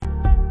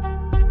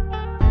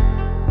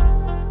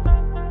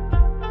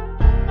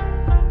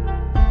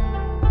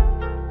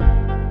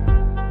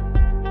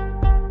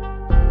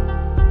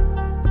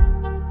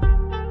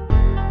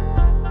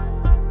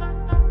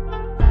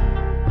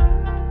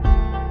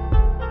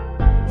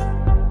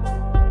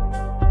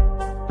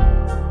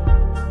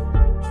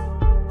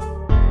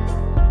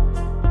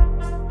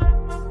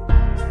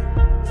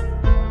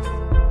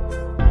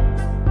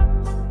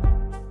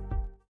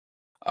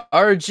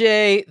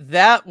RJ,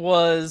 that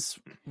was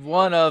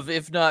one of,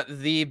 if not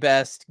the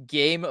best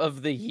game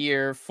of the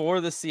year for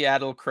the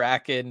Seattle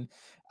Kraken.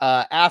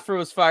 Afro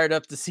was fired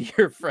up to see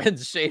your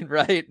friends Shane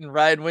Wright and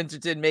Ryan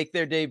Winterton make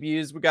their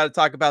debuts. We got to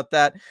talk about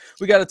that.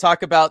 We got to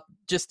talk about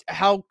just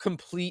how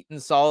complete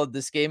and solid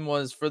this game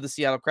was for the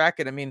Seattle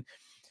Kraken. I mean,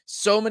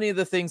 so many of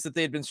the things that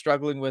they'd been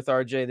struggling with,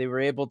 RJ, they were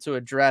able to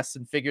address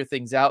and figure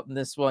things out in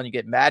this one. You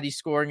get Maddie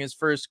scoring his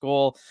first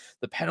goal,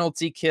 the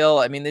penalty kill.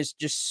 I mean, there's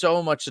just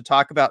so much to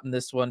talk about in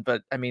this one,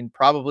 but I mean,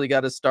 probably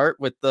got to start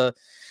with the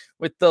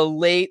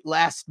late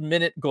last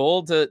minute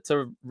goal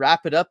to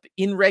wrap it up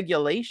in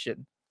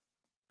regulation.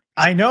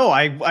 I know.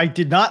 I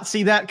did not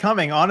see that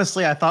coming.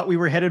 Honestly, I thought we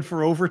were headed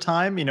for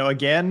overtime,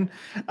 again.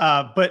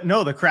 But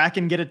no, the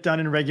Kraken get it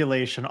done in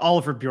regulation.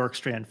 Oliver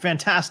Bjorkstrand,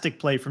 fantastic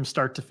play from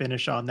start to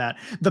finish on that.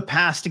 The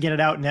pass to get it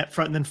out net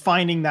front and then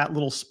finding that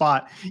little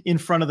spot in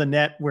front of the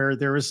net where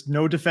there was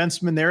no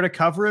defenseman there to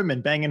cover him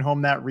and banging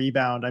home that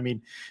rebound. I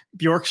mean,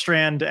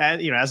 Bjorkstrand,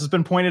 as has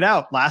been pointed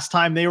out, last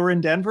time they were in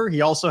Denver,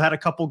 he also had a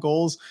couple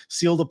goals,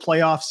 sealed a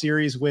playoff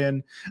series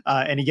win,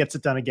 and he gets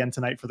it done again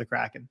tonight for the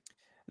Kraken.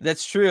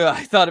 That's true.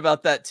 I thought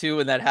about that too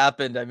when that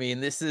happened. I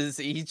mean,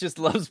 he just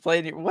loves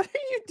playing. What are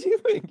you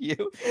doing?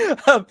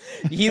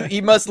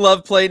 He must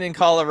love playing in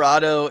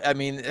Colorado. I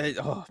mean,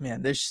 oh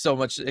man, there's so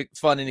much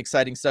fun and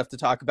exciting stuff to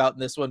talk about in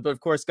this one. But of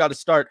course, got to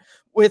start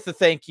with a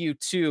thank you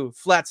to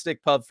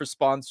Flatstick Pub for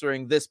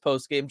sponsoring this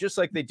post game, just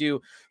like they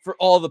do for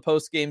all the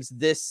post games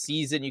this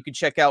season. You can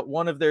check out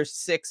one of their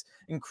 6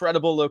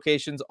 incredible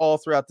locations all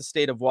throughout the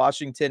state of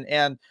Washington.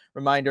 And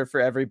reminder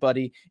for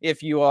everybody,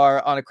 if you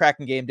are on a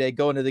Kraken game day,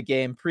 going to the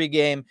game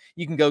pregame,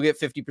 you can go get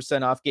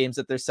 50% off games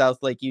at their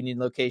South Lake Union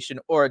location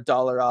or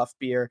 $1 off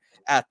beer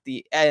at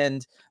the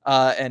end,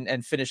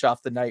 and finish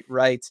off the night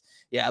right.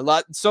 Yeah,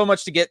 so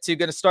much to get to.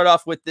 Going to start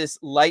off with this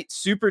Light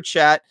super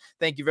chat.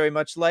 Thank you very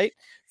much, Light.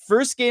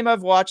 First game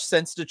I've watched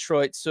since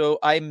Detroit, so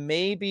I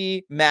may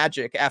be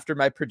magic after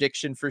my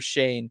prediction for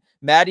Shane.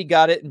 Maddie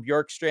got it, and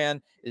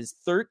Bjorkstrand is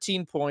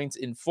 13 points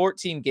in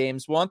 14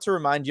 games. Want to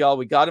remind y'all,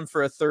 we got him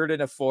for a third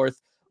and a fourth.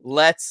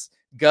 Let's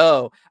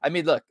go. I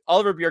mean, look,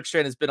 Oliver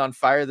Bjorkstrand has been on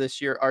fire this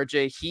year,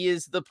 RJ. He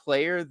is the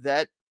player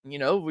that,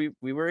 we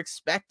were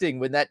expecting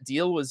when that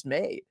deal was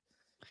made.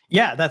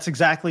 Yeah, that's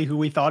exactly who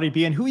we thought he'd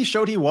be and who he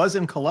showed he was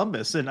in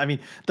Columbus. And I mean,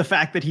 the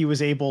fact that he was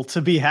able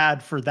to be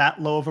had for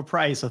that low of a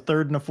price, a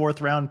third and a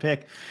fourth round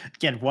pick,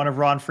 again, one of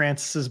Ron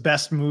Francis's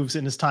best moves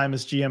in his time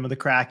as GM of the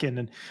Kraken.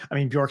 And I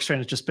mean, Bjorkstrand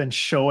has just been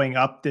showing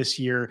up this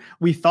year.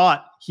 We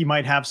thought he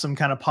might have some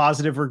kind of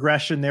positive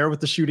regression there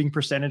with the shooting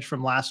percentage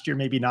from last year,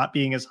 maybe not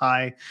being as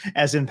high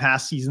as in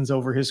past seasons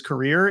over his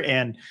career.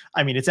 And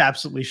I mean, it's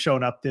absolutely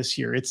shown up this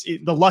year.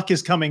 The luck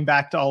is coming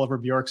back to Oliver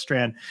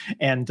Bjorkstrand.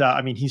 And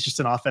I mean, he's just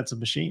an offensive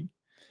machine.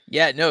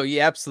 Yeah, no, he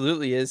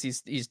absolutely is.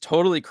 He's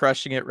totally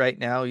crushing it right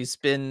now. He's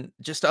been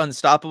just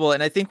unstoppable.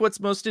 And I think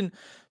what's most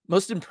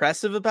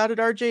impressive about it,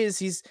 RJ, is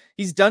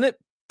he's done it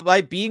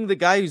by being the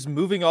guy who's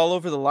moving all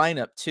over the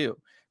lineup too.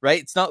 Right?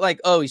 It's not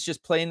like, oh, he's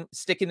just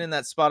sticking in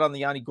that spot on the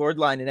Yanni Gord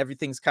line and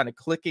everything's kind of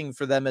clicking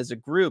for them as a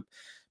group.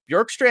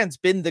 Bjorkstrand's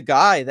been the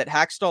guy that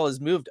Hackstall has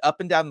moved up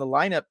and down the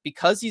lineup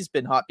because he's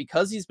been hot,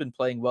 because he's been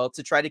playing well,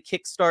 to try to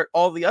kickstart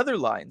all the other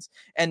lines.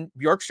 And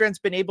Bjorkstrand's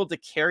been able to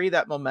carry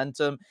that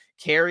momentum,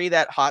 carry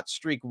that hot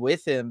streak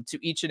with him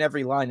to each and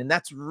every line. And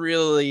that's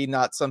really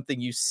not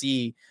something you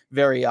see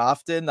very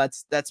often.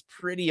 That's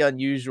pretty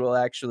unusual,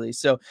 actually.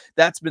 So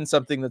that's been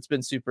something that's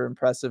been super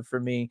impressive for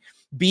me.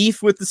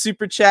 Beef with the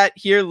super chat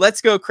here. Let's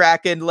go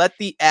Kraken. Let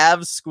the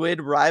Avs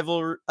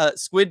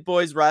Squid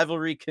Boys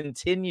rivalry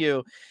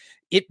continue.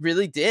 It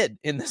really did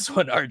in this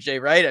one,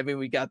 RJ, right? I mean,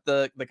 we got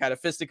the kind of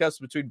fisticuffs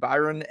between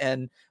Byron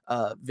and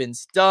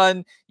Vince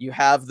Dunn. You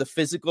have the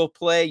physical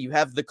play. You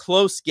have the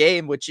close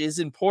game, which is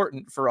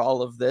important for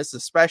all of this,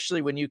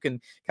 especially when you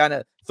can kind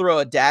of throw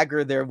a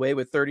dagger their way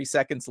with 30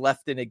 seconds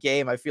left in a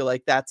game. I feel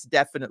like that's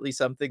definitely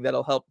something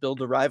that'll help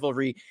build a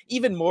rivalry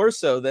even more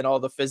so than all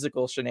the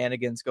physical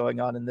shenanigans going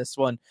on in this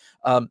one.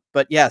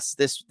 But yes,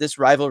 this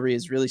rivalry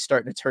is really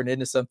starting to turn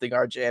into something,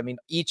 RJ. I mean,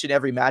 each and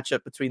every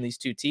matchup between these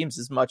two teams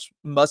is much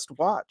must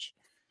watch.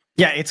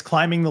 Yeah, it's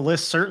climbing the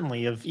list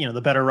certainly of,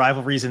 the better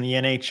rivalries in the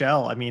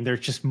NHL. I mean, there's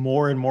just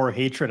more and more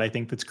hatred, I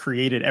think, that's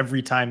created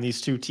every time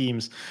these two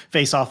teams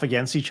face off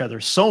against each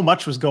other. So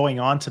much was going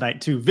on tonight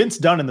too. Vince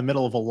Dunn in the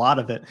middle of a lot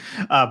of it.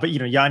 But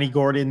Yanni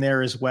Gord in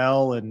there as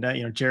well, and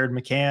Jared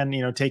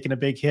McCann, taking a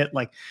big hit.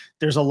 Like,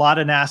 there's a lot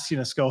of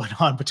nastiness going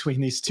on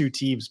between these two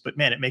teams, but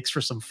man, it makes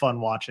for some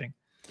fun watching.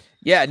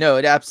 Yeah, no,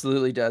 it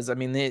absolutely does. I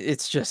mean,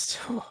 it's just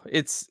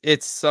it's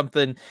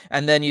something.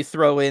 And then you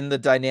throw in the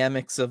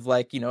dynamics of,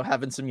 like,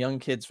 having some young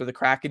kids for the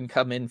Kraken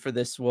come in for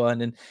this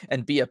one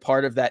and be a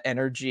part of that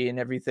energy and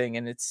everything.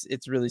 And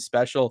it's really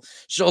special.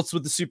 Schultz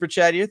with the super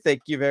chat here.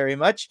 Thank you very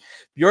much.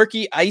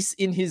 Bjorky, ice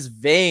in his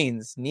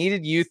veins.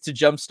 Needed youth to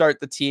jumpstart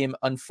the team.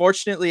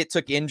 Unfortunately, it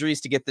took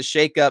injuries to get the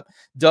shakeup.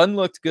 Dunn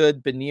looked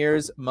good.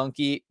 Beniers,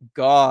 Monkey,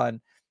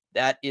 gone.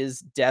 That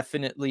is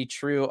definitely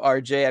true,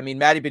 RJ. I mean,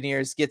 Matty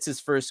Beniers gets his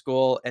first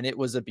goal, and it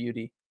was a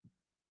beauty.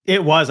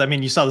 It was. I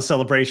mean, you saw the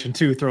celebration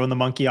too, throwing the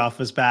monkey off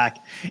his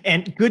back.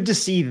 And good to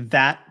see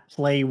that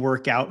play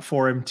work out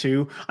for him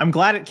too. I'm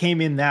glad it came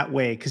in that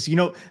way because,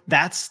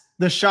 that's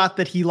the shot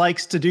that he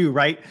likes to do,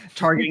 right?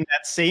 Targeting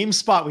that same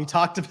spot. We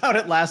talked about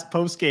it last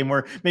post game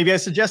where maybe I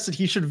suggested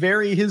he should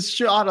vary his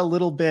shot a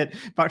little bit,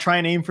 about try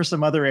and aim for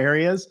some other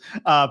areas.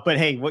 But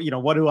hey,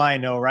 what do I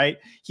know, right?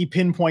 He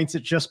pinpoints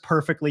it just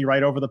perfectly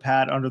right over the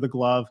pad under the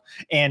glove.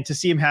 And to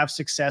see him have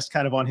success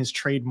kind of on his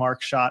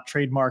trademark shot,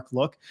 trademark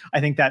look,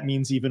 I think that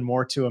means even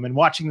more to him. And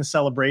watching the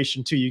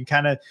celebration too, you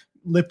can kind of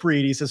lip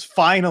read. He says,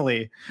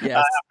 finally,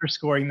 Yes. after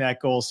scoring that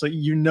goal. So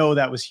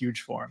that was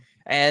huge for him.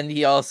 And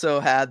he also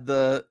had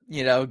the,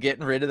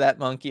 getting rid of that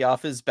monkey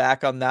off his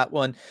back on that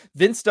one.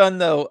 Vince Dunn,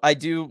 though, I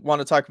do want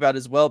to talk about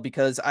as well,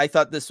 because I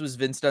thought this was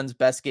Vince Dunn's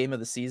best game of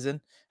the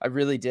season. I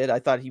really did. I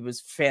thought he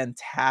was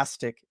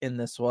fantastic in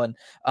this one.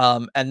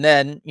 And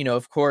then,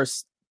 of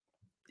course,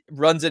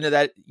 runs into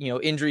that,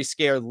 injury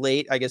scare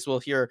late. I guess we'll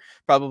hear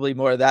probably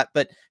more of that,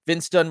 but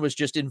Vince Dunn was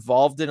just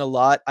involved in a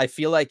lot. I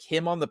feel like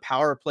him on the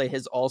power play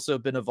has also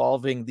been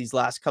evolving these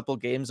last couple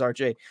games.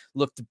 RJ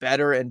looked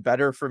better and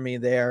better for me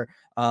there.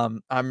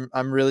 I'm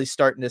really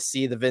starting to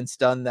see the Vince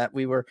Dunn that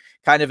we were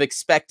kind of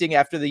expecting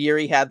after the year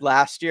he had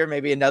last year,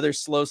 maybe another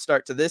slow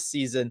start to this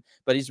season,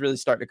 but he's really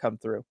starting to come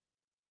through.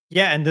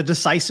 Yeah, and the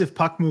decisive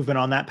puck movement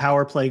on that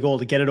power play goal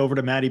to get it over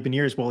to Matty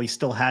Beniers while he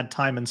still had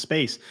time and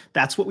space.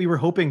 That's what we were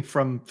hoping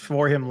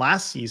for him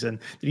last season,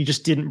 that he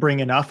just didn't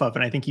bring enough of.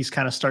 And I think he's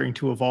kind of starting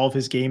to evolve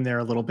his game there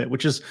a little bit,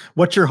 which is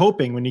what you're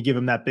hoping when you give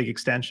him that big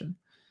extension.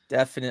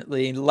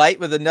 Definitely. Light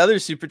with another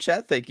super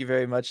chat. Thank you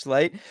very much,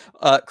 Light.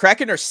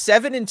 Kraken are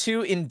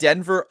 7-2 in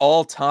Denver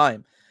all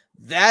time.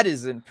 That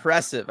is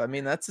impressive. I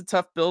mean, that's a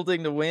tough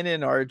building to win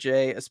in,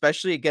 RJ,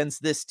 especially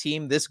against this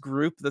team, this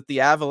group that the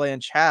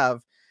Avalanche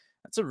have.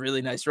 That's a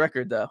really nice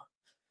record, though.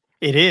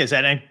 It is.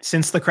 And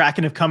since the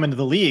Kraken have come into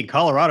the league,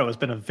 Colorado has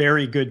been a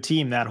very good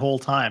team that whole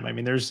time. I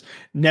mean, there's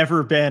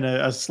never been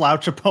a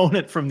slouch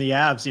opponent from the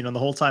Avs, the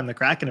whole time the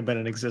Kraken have been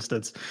in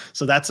existence.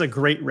 So that's a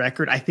great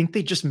record. I think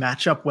they just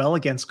match up well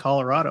against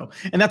Colorado.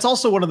 And that's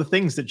also one of the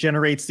things that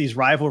generates these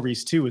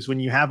rivalries too, is when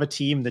you have a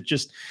team that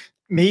just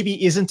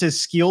maybe isn't as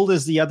skilled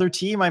as the other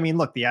team. I mean,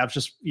 look, the Avs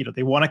just,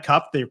 they won a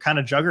cup. They're kind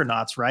of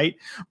juggernauts, right?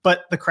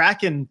 But the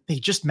Kraken, they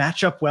just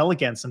match up well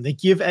against them. They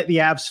give the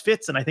Avs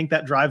fits, and I think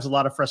that drives a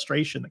lot of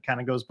frustration that kind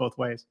of goes both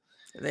ways.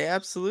 They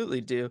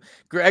absolutely do.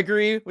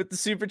 Gregory with the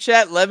super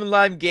chat, lemon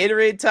lime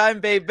Gatorade time,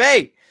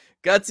 baby.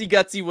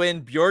 Gutsy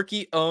win.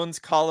 Bjorky owns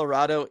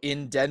Colorado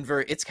in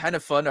Denver. It's kind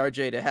of fun,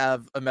 RJ, to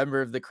have a member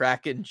of the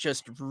Kraken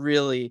just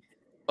really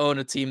own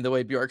a team the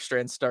way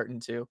Bjorkstrand's starting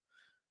to.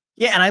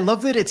 Yeah, and I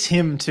love that it's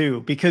him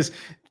too, because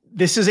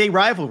this is a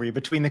rivalry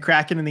between the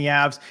Kraken and the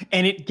Avs,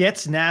 and it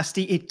gets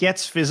nasty, it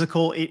gets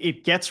physical,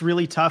 it gets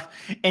really tough,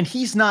 and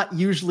he's not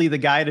usually the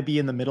guy to be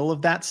in the middle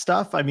of that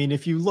stuff. I mean,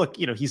 if you look,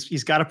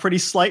 he's got a pretty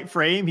slight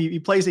frame. He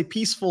plays a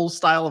peaceful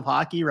style of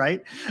hockey,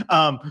 right?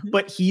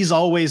 But he's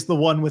always the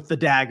one with the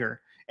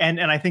dagger. And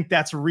I think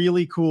that's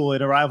really cool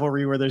in a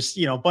rivalry where there's,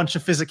 a bunch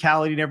of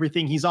physicality and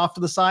everything. He's off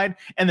to the side,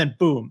 and then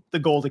boom, the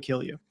goal to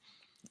kill you.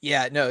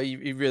 Yeah, no,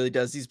 he really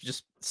does. He's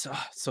just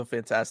so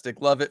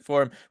fantastic. Love it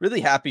for him. Really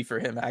happy for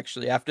him,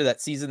 actually, after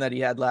that season that he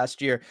had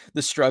last year,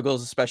 the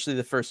struggles, especially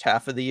the first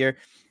half of the year.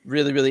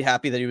 Really, really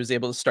happy that he was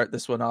able to start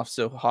this one off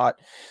so hot.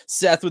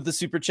 Seth with the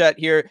super chat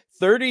here,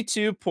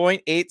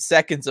 32.8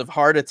 seconds of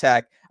heart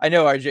attack. I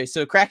know, RJ.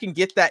 So Kraken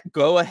get that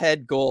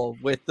go-ahead goal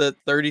with the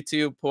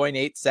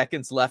 32.8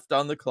 seconds left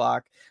on the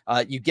clock.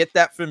 You get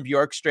that from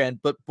Bjorkstrand,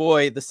 but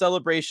boy, the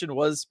celebration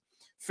was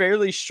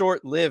fairly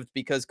short-lived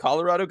because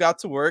Colorado got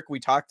to work. We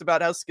talked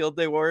about how skilled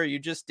they were. You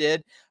just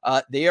did.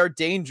 They are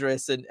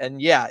dangerous,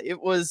 and yeah,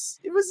 it was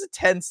a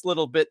tense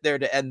little bit there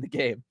to end the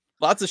game.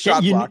 Lots of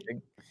shot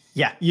blocking.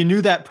 Yeah, you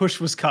knew that push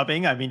was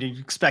coming. I mean, you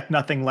expect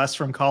nothing less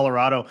from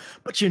Colorado.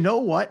 But you know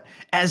what?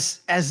 As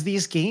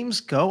these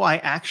games go, I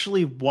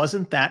actually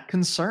wasn't that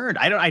concerned.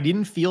 I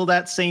didn't feel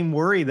that same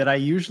worry that I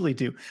usually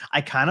do.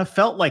 I kind of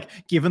felt like,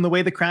 given the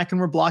way the Kraken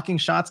were blocking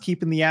shots,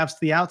 keeping the Avs to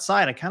the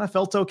outside, I kind of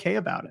felt okay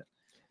about it.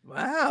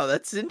 Wow,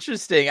 that's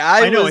interesting.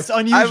 I know it's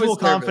unusual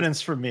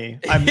confidence from me.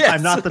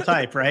 I'm not the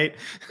type, right?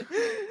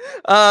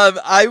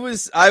 I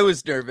was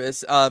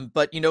nervous.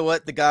 But you know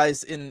what? The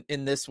guys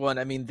in this one,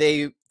 I mean,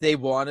 they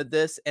wanted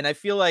this, and I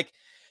feel like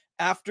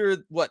after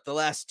the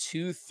last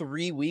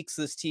 2-3 weeks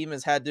this team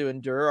has had to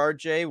endure,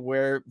 RJ,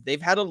 where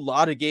they've had a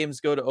lot of games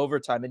go to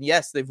overtime, and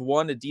yes, they've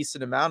won a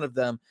decent amount of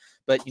them,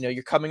 but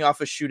you're coming off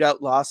a shootout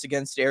loss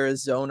against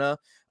Arizona.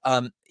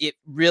 It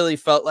really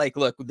felt like,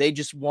 look, they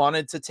just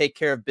wanted to take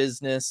care of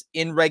business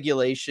in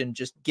regulation,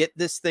 just get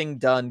this thing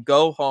done,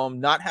 go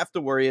home, not have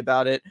to worry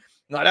about it,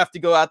 not have to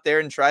go out there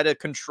and try to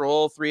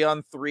control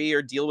 3-on-3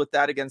 or deal with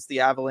that against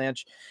the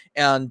Avalanche.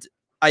 And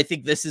I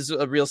think this is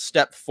a real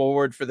step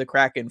forward for the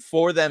Kraken,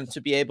 for them to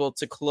be able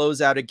to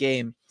close out a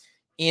game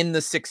in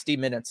the 60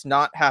 minutes,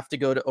 not have to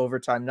go to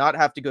overtime, not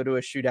have to go to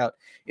a shootout.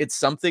 It's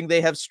something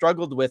they have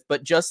struggled with,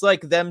 but just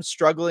like them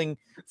struggling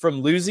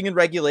from losing in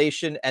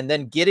regulation and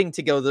then getting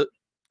to go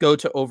go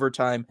to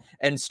overtime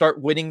and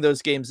start winning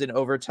those games in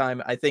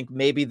overtime, I think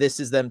maybe this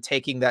is them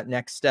taking that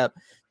next step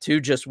to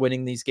just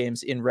winning these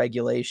games in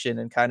regulation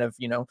and kind of,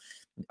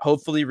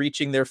 hopefully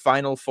reaching their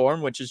final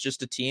form, which is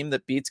just a team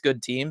that beats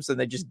good teams and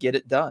they just get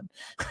it done.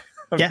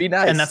 It'd Yeah, be and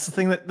that's nice. the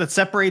thing that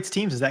separates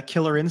teams, is that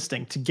killer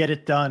instinct to get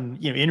it done,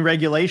 in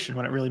regulation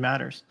when it really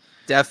matters.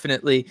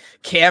 Definitely.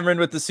 Cameron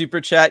with the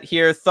super chat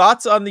here.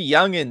 Thoughts on the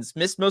youngins?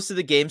 Missed most of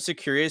the game, so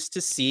curious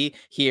to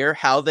hear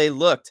how they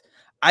looked.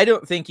 I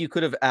don't think you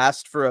could have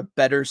asked for a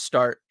better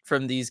start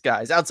from these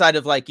guys outside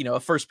of a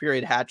first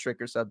period hat trick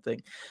or something.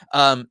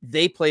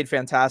 They played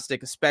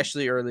fantastic,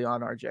 especially early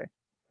on, RJ.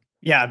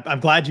 Yeah, I'm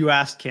glad you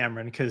asked,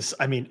 Cameron, because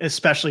I mean,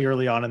 especially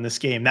early on in this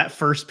game, that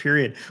first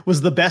period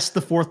was the best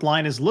the fourth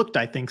line has looked,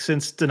 I think,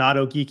 since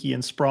Donato, Geeky,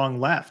 and Sprong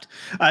left.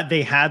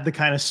 They had the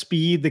kind of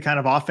speed, the kind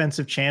of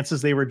offensive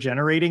chances they were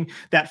generating,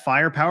 that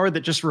firepower that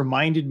just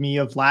reminded me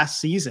of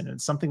last season.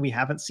 And something we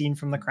haven't seen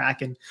from the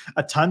Kraken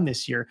a ton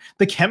this year.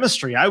 The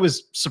chemistry, I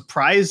was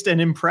surprised and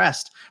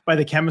impressed by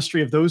the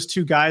chemistry of those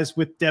two guys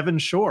with Devon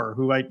Shore,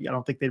 who I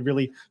don't think they'd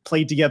really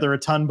played together a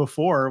ton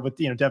before, with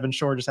Devon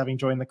Shore just having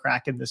joined the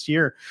Kraken this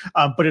year.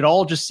 But it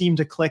all just seemed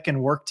to click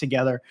and work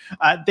together.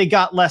 They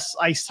got less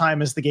ice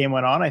time as the game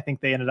went on. I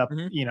think they ended up,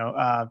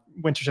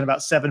 Winterton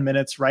about 7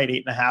 minutes, right?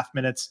 8.5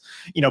 minutes,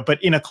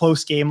 but in a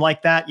close game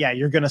like that, yeah,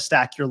 you're going to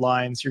stack your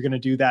lines. You're going to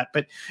do that.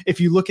 But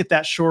if you look at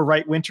that Shore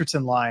Wright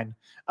Winterton line,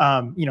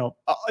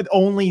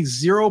 only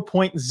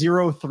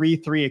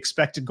 0.033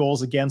 expected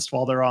goals against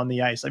while they're on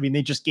the ice. I mean,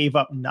 they just gave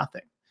up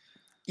nothing.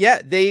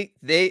 Yeah,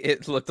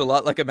 it looked a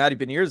lot like a Matty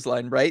Beniers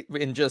line, right?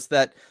 In just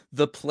that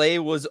the play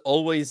was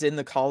always in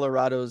the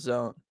Colorado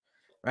zone,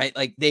 right?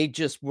 Like they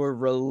just were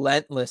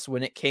relentless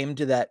when it came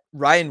to that.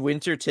 Ryan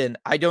Winterton,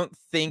 I don't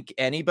think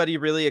anybody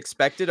really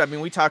expected. I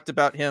mean, we talked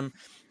about him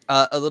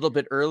a little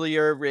bit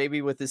earlier,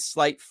 maybe with his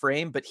slight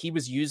frame, but he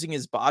was using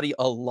his body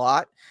a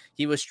lot.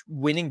 He was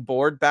winning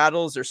board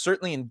battles, or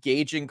certainly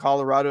engaging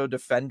Colorado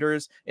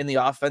defenders in the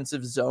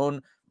offensive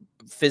zone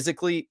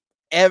physically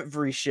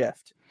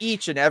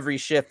each and every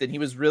shift. And he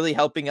was really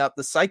helping out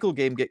the cycle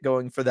game get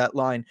going for that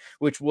line,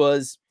 which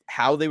was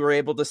how they were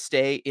able to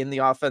stay in the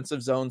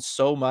offensive zone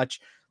so much,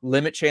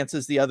 limit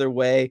chances the other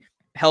way,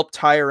 help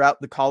tire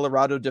out the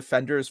Colorado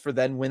defenders for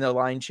then when a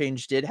line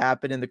change did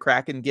happen and the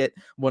Kraken get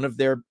one of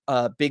their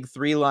big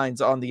three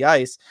lines on the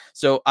ice.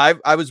 So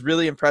I was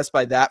really impressed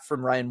by that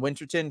from Ryan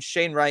Winterton.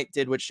 Shane Wright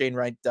did what Shane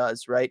Wright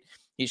does, right?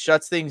 He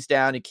shuts things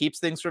down. He keeps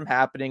things from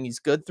happening. He's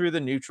good through the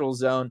neutral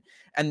zone.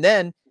 And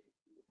then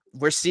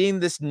we're seeing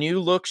this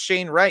new look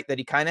Shane Wright that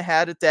he kind of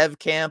had at dev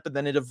camp, and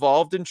then it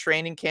evolved in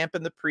training camp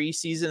in the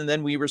preseason. And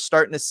then we were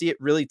starting to see it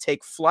really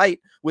take flight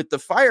with the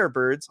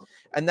Firebirds.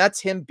 And that's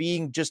him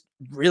being just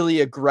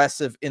really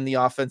aggressive in the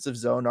offensive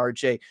zone,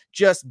 RJ,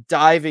 just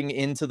diving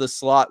into the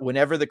slot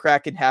whenever the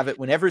Kraken have it,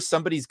 whenever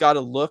somebody's got a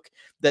look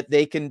that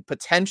they can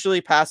potentially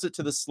pass it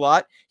to the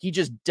slot, he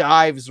just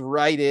dives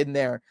right in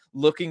there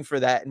looking for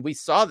that. And we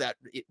saw that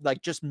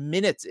like just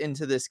minutes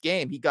into this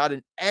game, he got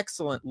an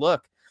excellent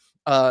look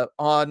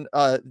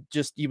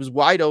he was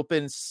wide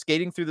open,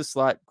 skating through the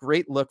slot.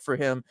 Great look for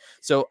him.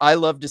 So I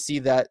love to see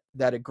that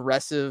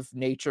aggressive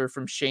nature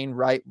from Shane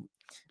Wright.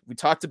 We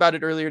talked about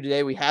it earlier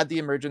today. We had the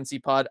emergency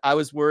pod. I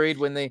was worried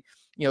when they,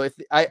 if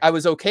I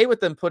was okay with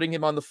them putting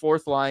him on the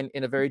fourth line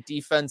in a very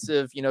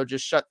defensive,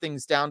 just shut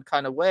things down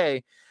kind of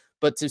way.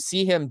 But to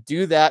see him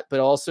do that, but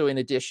also in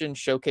addition,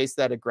 showcase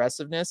that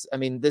aggressiveness. I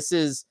mean, this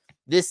is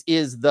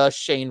the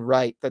Shane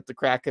Wright that the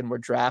Kraken were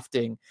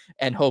drafting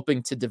and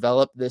hoping to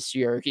develop this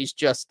year. He's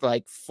just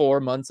like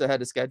 4 months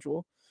ahead of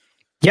schedule.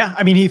 Yeah,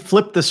 I mean, he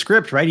flipped the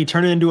script, right? He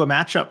turned it into a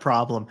matchup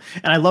problem.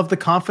 And I love the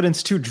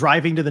confidence, too,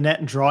 driving to the net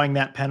and drawing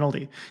that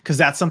penalty, because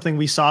that's something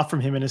we saw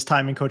from him in his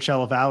time in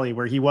Coachella Valley,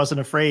 where he wasn't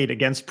afraid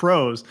against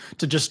pros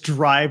to just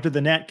drive to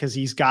the net because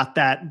he's got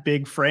that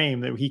big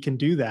frame that he can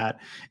do that.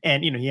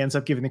 And, he ends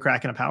up giving the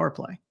Kraken a power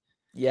play.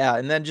 Yeah,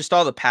 and then just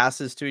all the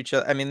passes to each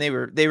other. I mean, they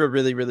were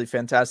really, really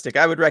fantastic.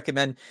 I would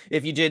recommend,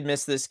 if you did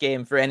miss this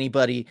game, for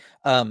anybody,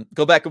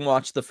 go back and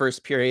watch the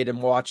first period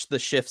and watch the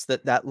shifts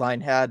that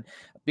line had,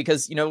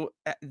 because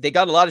they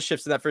got a lot of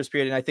shifts in that first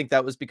period, and I think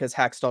that was because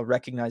Hackstall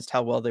recognized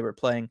how well they were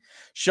playing.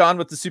 Sean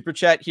with the super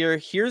chat here.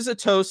 Here's a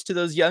toast to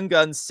those young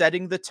guns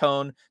setting the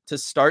tone to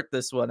start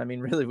this one. I mean,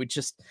 really, we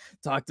just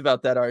talked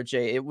about that,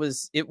 RJ. It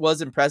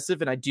was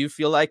impressive, and I do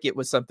feel like it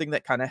was something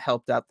that kind of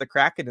helped out the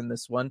Kraken in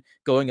this one,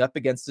 going up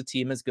against a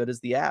team as good as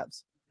the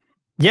Avs.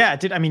 Yeah,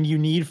 it did. I mean, you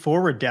need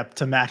forward depth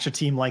to match a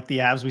team like the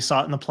Avs. We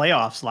saw it in the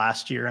playoffs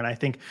last year, and I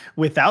think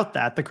without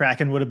that, the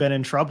Kraken would have been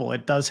in trouble.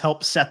 It does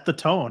help set the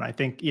tone. I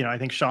think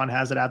Sean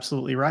has it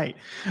absolutely right.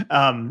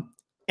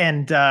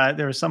 And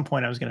there was some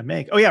point I was going to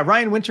make. Oh, yeah,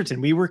 Ryan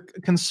Winterton. We were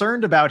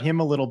concerned about him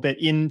a little bit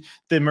in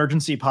the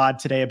emergency pod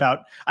today.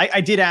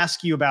 I did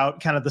ask you about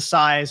kind of the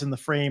size and the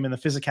frame and the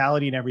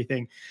physicality and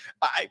everything.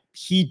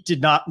 He did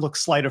not look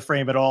slight of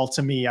frame at all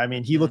to me. I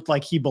mean, he looked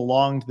like he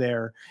belonged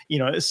there,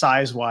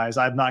 size-wise.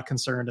 I'm not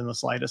concerned in the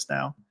slightest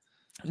now.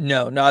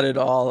 No, not at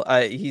all.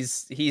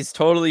 He's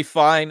totally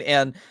fine,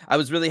 and I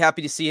was really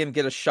happy to see him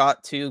get a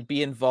shot to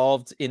be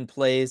involved in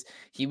plays.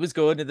 He was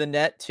going to the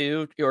net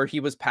too, or he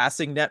was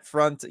passing net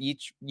front.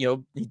 Each,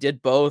 he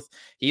did both.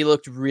 He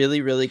looked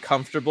really, really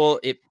comfortable.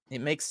 It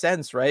makes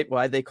sense, right?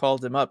 Why they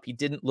called him up. He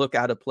didn't look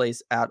out of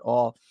place at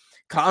all.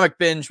 Comic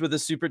Binge with a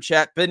super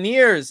chat.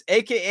 Beniers,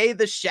 aka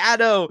the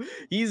Shadow,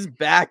 he's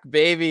back,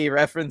 baby.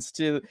 Reference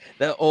to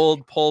the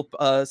old pulp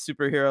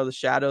superhero, the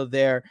Shadow.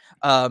 There.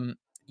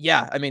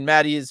 Yeah, I mean,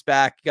 Maddie is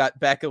back. Got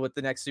Becca with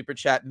the next super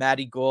chat.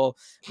 Maddie goal.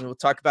 And we'll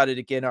talk about it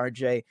again,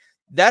 RJ.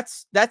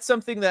 That's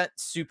something that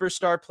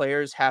superstar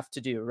players have to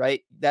do,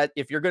 right? That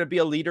if you're going to be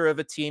a leader of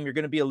a team, you're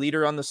going to be a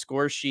leader on the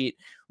score sheet.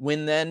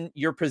 When then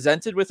you're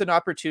presented with an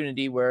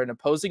opportunity where an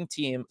opposing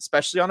team,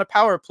 especially on a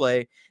power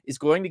play, is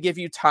going to give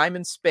you time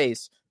and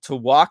space to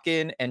walk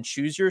in and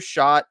choose your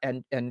shot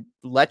and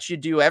let you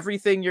do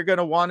everything you're going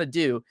to want to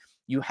do,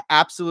 you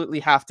absolutely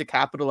have to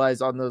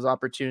capitalize on those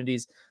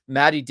opportunities.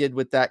 Maddie did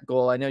with that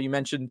goal. I know you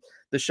mentioned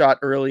the shot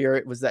earlier.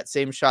 It was that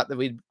same shot that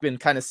we'd been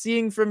kind of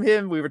seeing from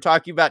him. We were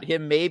talking about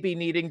him maybe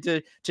needing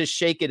to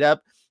shake it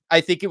up.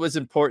 I think it was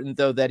important,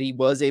 though, that he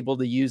was able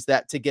to use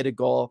that to get a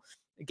goal.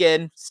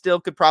 Again, still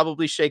could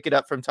probably shake it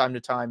up from time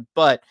to time,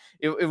 but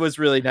it was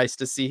really nice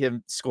to see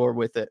him score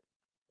with it.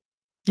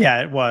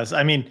 Yeah, it was.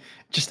 I mean,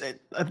 just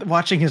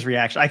watching his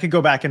reaction, I could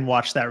go back and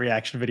watch that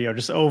reaction video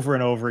just over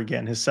and over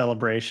again. His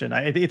celebration,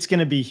 it's going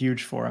to be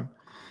huge for him.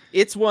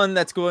 It's one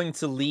that's going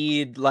to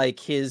lead like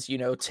his,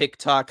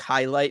 TikTok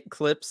highlight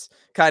clips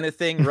kind of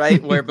thing,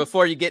 right? Where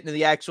before you get into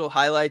the actual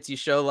highlights, you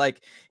show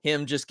like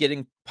him just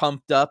getting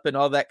pumped up and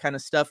all that kind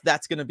of stuff.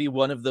 That's going to be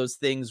one of those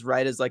things,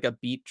 right? As like a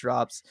beat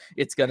drops,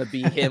 it's going to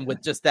be him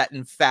with just that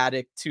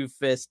emphatic two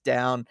fist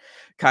down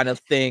kind of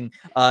thing.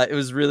 It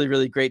was really,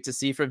 really great to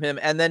see from him.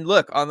 And then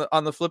look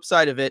on the flip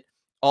side of it,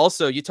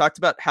 also, you talked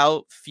about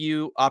how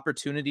few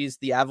opportunities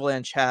the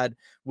Avalanche had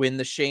when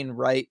the Shane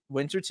Wright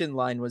Winterton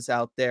line was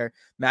out there.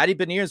 Matty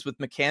Beniers with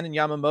McCann and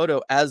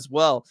Yamamoto as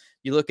well.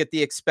 You look at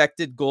the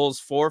expected goals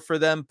for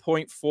them,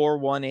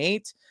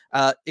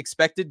 0.418.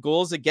 Expected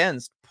goals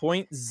against,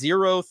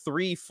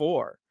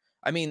 0.034.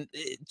 I mean,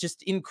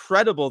 just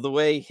incredible the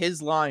way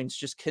his lines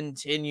just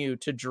continue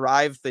to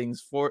drive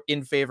things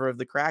in favor of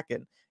the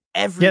Kraken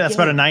every Yeah, that's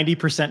about a game.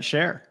 90%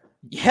 share.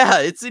 Yeah,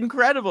 it's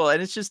incredible.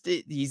 And it's just,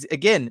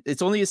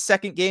 it's only his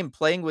second game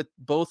playing with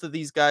both of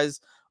these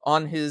guys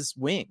on his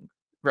wing,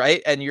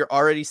 right? And you're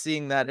already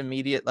seeing that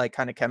immediate, like,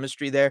 kind of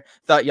chemistry there.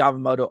 Thought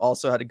Yamamoto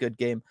also had a good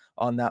game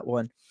on that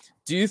one.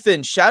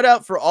 Duthin, shout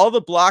out for all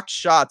the blocked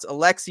shots.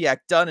 Alexiak,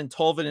 Dunn, and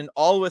Tolvanen,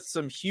 all with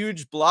some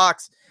huge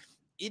blocks.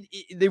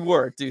 They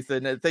were,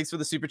 Duthin. Thanks for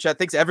the super chat.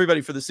 Thanks everybody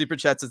for the super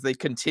chats as they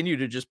continue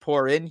to just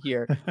pour in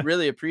here.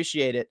 Really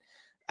appreciate it.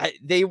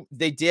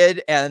 They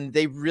did, and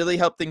they really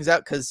helped things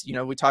out because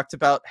we talked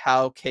about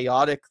how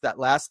chaotic that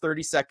last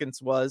 30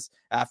 seconds was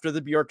after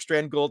the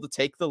Bjorkstrand goal to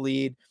take the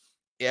lead.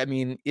 I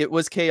mean, it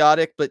was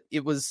chaotic, but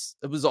it was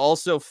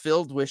also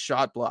filled with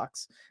shot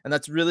blocks, and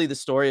that's really the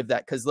story of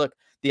that. Because look,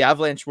 the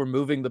Avalanche were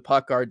moving the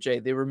puck,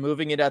 RJ. They were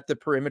moving it at the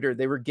perimeter.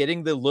 They were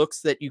getting the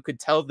looks that you could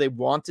tell they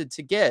wanted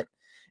to get,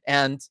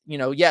 and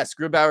yes,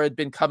 Grubauer had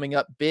been coming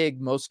up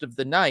big most of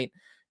the night.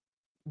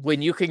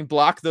 When you can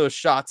block those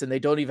shots and they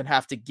don't even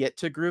have to get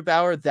to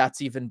Grubauer,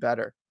 that's even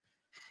better.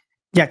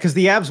 Yeah, because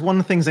the Avs, one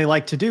of the things they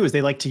like to do is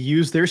they like to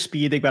use their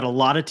speed. They've got a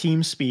lot of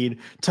team speed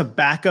to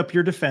back up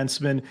your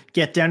defenseman,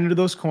 get down into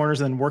those corners,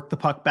 and work the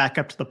puck back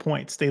up to the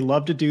points. They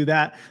love to do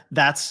that.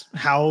 That's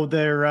how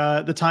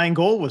their the tying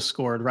goal was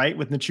scored, right?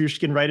 With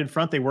Nichushkin right in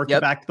front, they worked it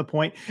back to the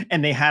point,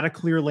 and they had a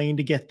clear lane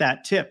to get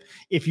that tip.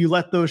 If you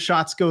let those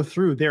shots go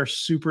through, they're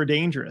super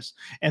dangerous.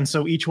 And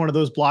so each one of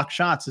those block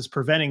shots is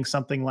preventing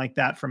something like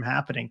that from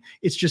happening.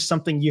 It's just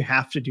something you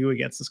have to do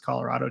against this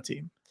Colorado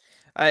team.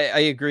 I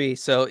agree.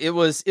 So it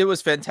was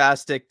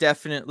fantastic.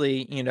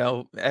 Definitely,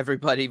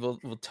 everybody will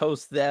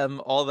toast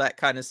them, all that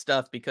kind of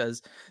stuff,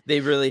 because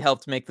they really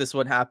helped make this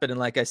one happen. And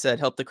like I said,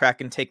 help the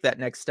Kraken take that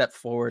next step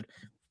forward,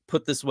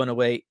 put this one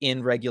away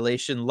in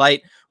regulation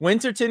light.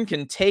 Winterton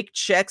can take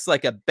checks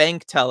like a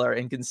bank teller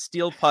and can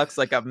steal pucks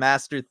like a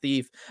master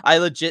thief. I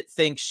legit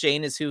think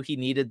Shane is who he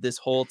needed this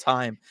whole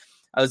time.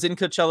 I was in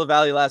Coachella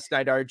Valley last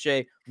night,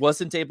 RJ,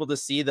 wasn't able to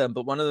see them,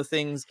 but one of the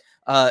things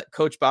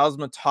Coach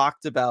Bausma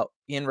talked about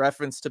in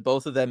reference to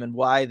both of them and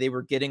why they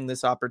were getting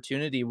this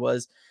opportunity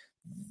was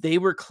they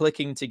were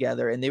clicking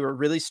together and they were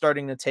really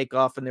starting to take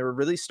off and they were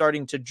really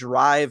starting to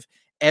drive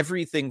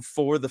everything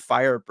for the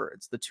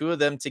Firebirds. The two of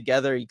them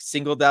together, he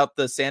singled out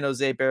the San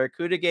Jose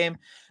Barracuda game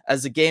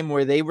as a game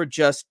where they were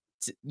just,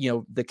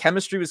 the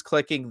chemistry was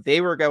clicking.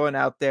 They were going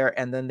out there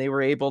and then they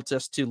were able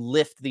just to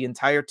lift the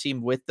entire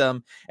team with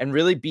them and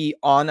really be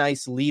on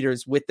ice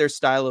leaders with their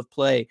style of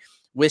play,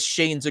 with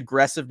Shane's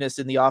aggressiveness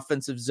in the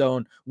offensive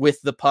zone,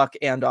 with the puck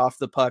and off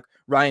the puck,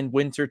 Ryan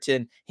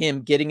Winterton,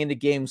 him getting into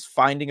games,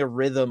 finding a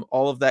rhythm,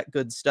 all of that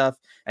good stuff.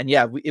 And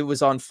yeah, it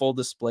was on full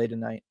display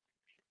tonight.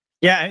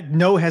 Yeah,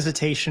 no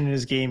hesitation in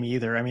his game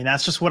either. I mean,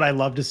 that's just what I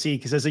love to see,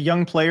 because as a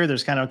young player,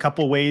 there's kind of a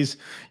couple ways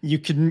you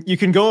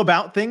can go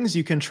about things.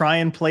 You can try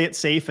and play it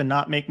safe and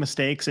not make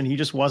mistakes, and he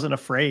just wasn't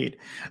afraid.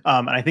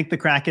 And I think the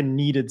Kraken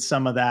needed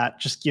some of that,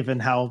 just given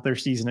how their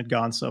season had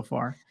gone so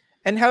far.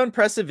 And how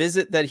impressive is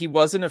it that he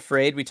wasn't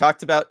afraid? We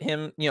talked about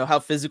him, how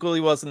physical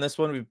he was in this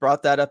one. We've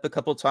brought that up a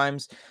couple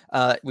times.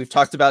 We've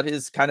talked about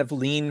his kind of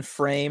lean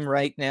frame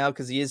right now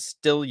because he is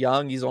still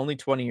young. He's only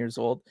 20 years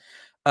old.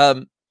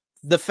 Um,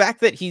 the fact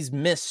that he's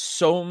missed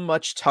so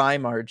much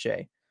time,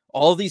 RJ,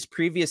 all these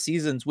previous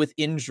seasons with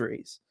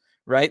injuries,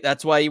 right?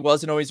 That's why he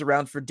wasn't always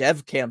around for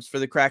dev camps for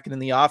the Kraken in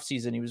the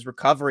offseason. He was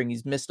recovering.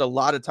 He's missed a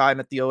lot of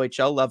time at the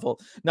OHL level,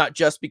 not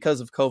just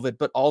because of COVID,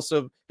 but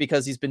also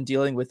because he's been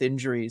dealing with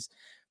injuries.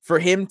 For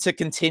him to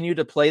continue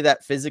to play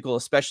that physical,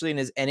 especially in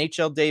his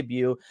NHL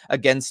debut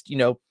against,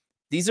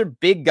 these are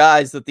big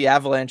guys that the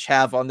Avalanche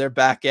have on their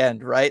back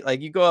end, right?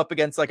 Like you go up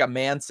against like a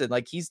Manson,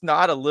 like he's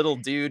not a little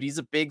dude. He's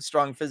a big,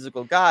 strong,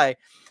 physical guy.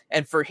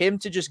 And for him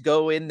to just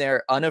go in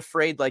there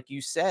unafraid, like you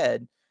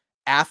said,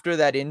 after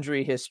that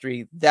injury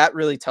history, that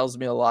really tells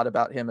me a lot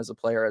about him as a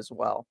player as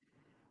well.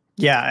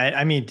 Yeah,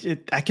 I mean,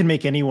 I can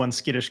make anyone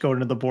skittish going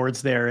to the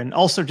boards there. And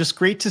also just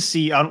great to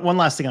see, one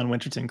last thing on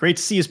Winterton, great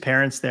to see his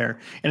parents there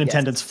in Yes.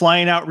 attendance,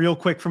 flying out real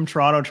quick from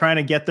Toronto, trying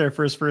to get there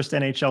for his first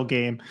NHL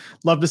game.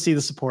 Love to see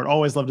the support.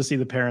 Always love to see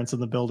the parents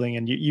in the building.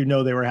 And you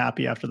know they were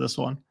happy after this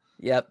one.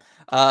 Yep.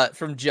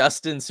 From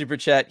Justin Super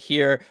Chat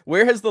here.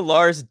 Where has the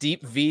Lars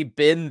Deep V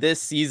been this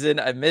season?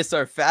 I miss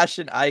our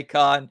fashion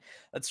icon.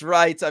 That's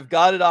right. I've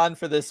got it on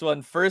for this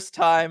one. First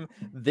time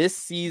this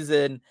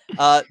season.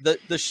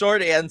 The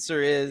short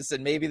answer is,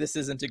 and maybe this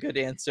isn't a good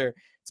answer,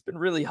 it's been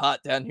really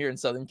hot down here in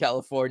Southern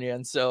California.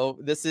 And so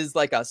this is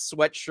like a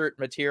sweatshirt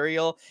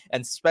material.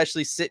 And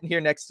especially sitting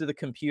here next to the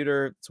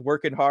computer, it's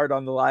working hard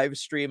on the live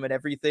stream and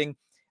everything.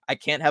 I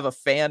can't have a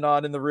fan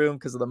on in the room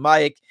because of the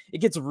mic. It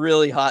gets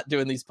really hot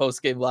doing these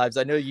post game lives.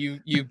 I know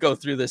you go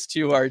through this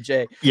too,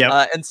 RJ.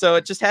 Yep. And so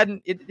it just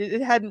hadn't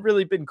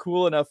really been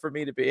cool enough for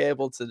me to be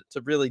able to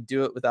really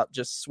do it without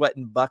just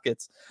sweating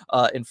buckets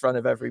in front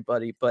of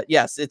everybody. But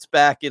yes, it's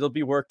back. It'll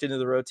be worked into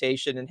the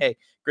rotation. And hey,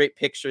 great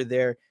picture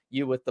there.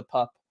 You with the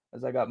pup,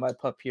 as I got my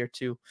pup here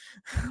too.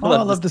 Oh, I Love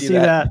to love to see see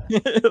that.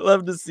 that.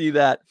 Love to see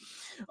that.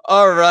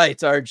 All right,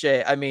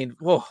 RJ. I mean,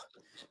 whoa.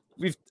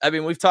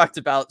 We've talked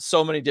about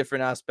so many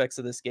different aspects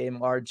of this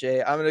game,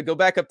 RJ. I'm gonna go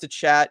back up to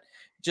chat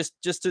just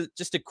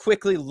to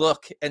quickly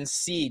look and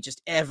see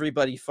just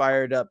everybody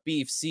fired up.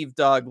 Beef, Steve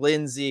Dog,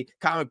 Lindsay,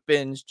 Comic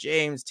Binge,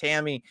 James,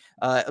 Tammy,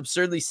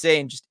 absurdly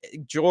sane, just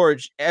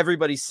George,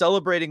 everybody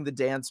celebrating the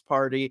dance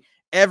party.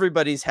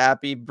 Everybody's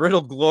happy.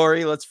 Brittle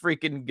Glory, let's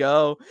freaking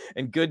go.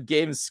 And Good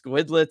Games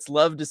Squidlets.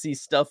 Love to see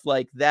stuff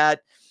like that.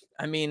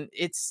 I mean,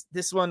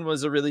 this one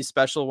was a really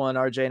special one,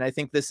 RJ, and I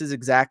think this is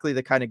exactly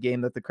the kind of game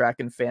that the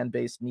Kraken fan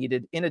base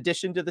needed in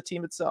addition to the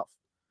team itself.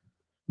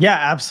 Yeah,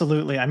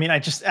 absolutely. I mean, I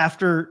just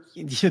after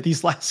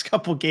these last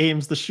couple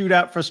games, the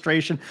shootout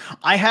frustration,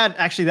 I had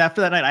actually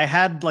after that night, I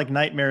had like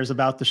nightmares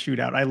about the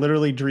shootout. I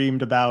literally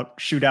dreamed about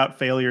shootout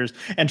failures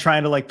and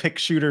trying to like pick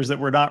shooters that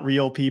were not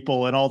real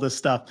people and all this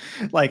stuff.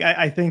 Like,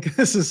 I think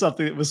this is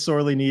something that was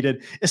sorely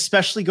needed,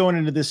 especially going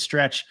into this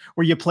stretch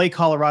where you play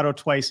Colorado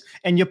twice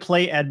and you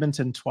play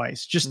Edmonton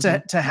twice, just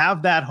to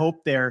have that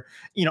hope there,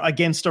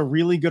 against a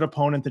really good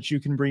opponent that you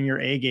can bring your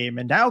A game.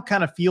 And now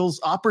kind of feels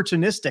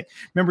opportunistic.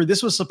 Remember,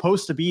 this was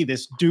supposed to be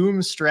this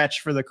doom stretch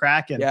for the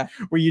Kraken, Yeah.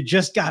 where you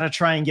just got to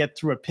try and get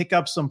through it, pick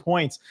up some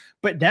points.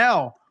 But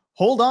now,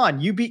 hold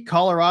on, you beat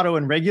Colorado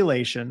in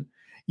regulation.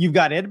 You've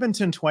got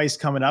Edmonton twice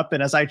coming up.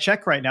 And as I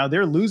check right now,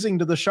 they're losing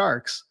to the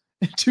Sharks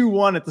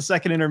 2-1 at the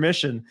second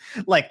intermission.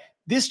 Like,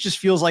 this just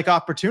feels like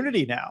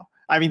opportunity now.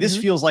 I mean, this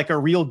feels like a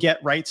real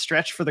get right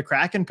stretch for the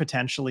Kraken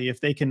potentially if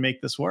they can make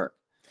this work.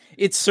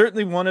 It's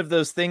certainly one of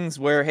those things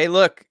where, hey,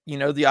 look,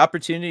 the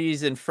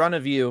opportunities in front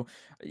of you,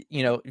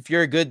 if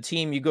you're a good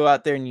team, you go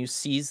out there and you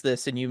seize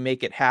this and you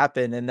make it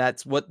happen. And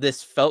that's what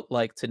this felt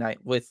like tonight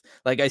with,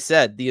 like I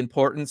said, the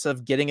importance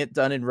of getting it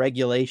done in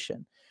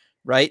regulation,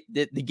 right?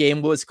 The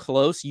game was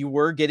close. You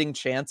were getting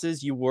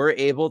chances. You were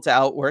able to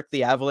outwork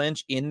the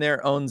Avalanche in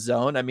their own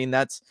zone. I mean,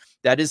 that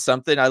is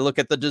something. I look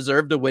at the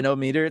deserve to win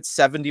meter. It's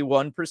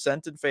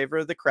 71% in favor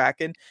of the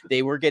Kraken.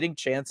 They were getting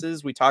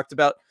chances. We talked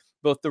about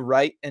both the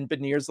right and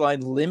Beniers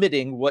line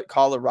limiting what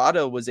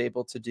Colorado was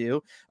able to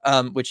do,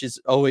 which is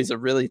always a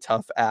really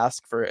tough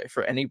ask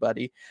for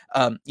anybody,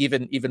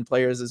 even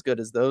players as good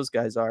as those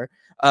guys are.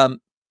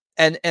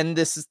 And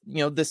this is,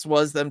 this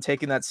was them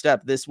taking that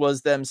step. This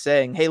was them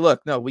saying, hey,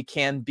 look, no, we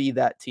can be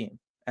that team.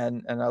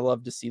 And I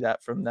love to see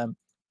that from them.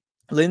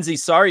 Lindsay,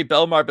 sorry,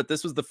 Belmar, but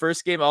this was the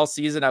first game all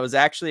season. I was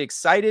actually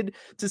excited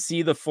to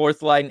see the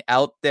fourth line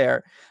out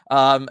there.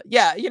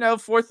 Yeah,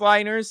 fourth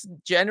liners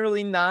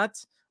generally not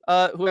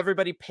who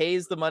everybody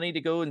pays the money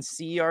to go and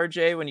see,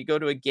 RJ. When you go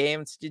to a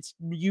game, it's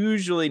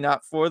usually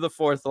not for the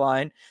fourth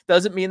line.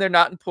 Doesn't mean they're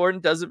not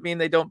important. Doesn't mean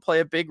they don't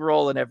play a big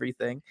role in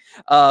everything.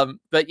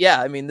 But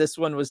yeah, I mean, this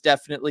one was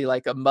definitely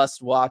like a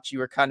must watch. You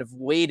were kind of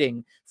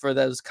waiting for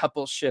those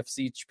couple shifts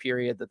each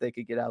period that they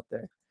could get out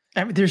there.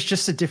 I mean, there's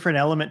just a different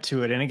element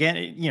to it. And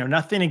again,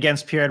 nothing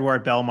against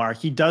Pierre-Edouard Bellemare.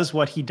 He does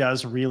what he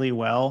does really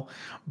well.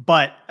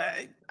 But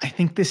I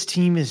think this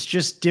team is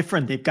just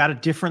different. They've got a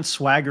different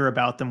swagger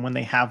about them when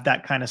they have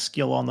that kind of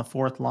skill on the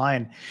fourth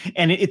line.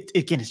 And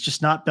again, it's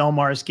just not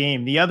Bellemare's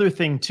game. The other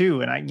thing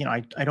too, and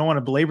I don't want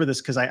to belabor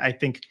this because I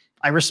think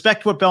I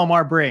respect what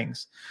Bellemare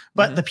brings,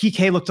 but the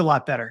PK looked a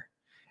lot better.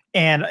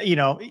 And,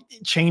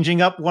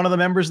 changing up one of the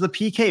members of the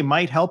PK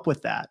might help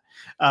with that.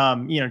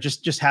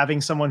 Just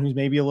having someone who's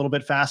maybe a little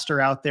bit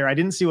faster out there. I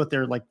didn't see what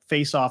their like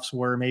face-offs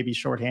were, maybe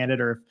shorthanded,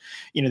 or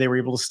if, they were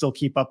able to still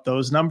keep up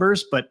those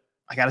numbers. But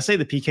I got to say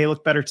the PK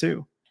looked better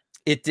too.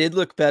 It did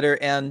look better,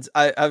 and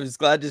I was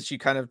glad that you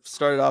kind of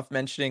started off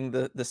mentioning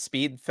the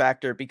speed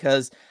factor,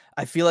 because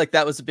I feel like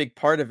that was a big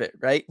part of it,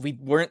 right? We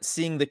weren't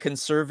seeing the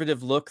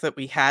conservative look that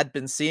we had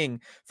been seeing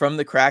from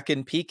the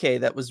Kraken PK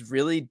that was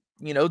really,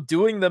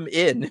 doing them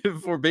in,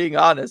 if we're being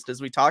honest,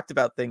 as we talked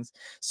about things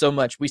so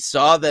much. We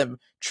saw them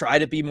try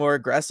to be more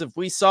aggressive.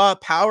 We saw a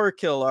power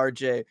kill,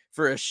 RJ,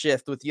 for a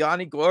shift with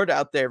Yanni Gourde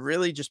out there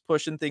really just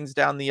pushing things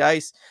down the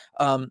ice,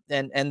 and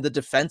the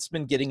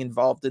defenseman getting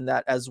involved in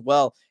that as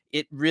well.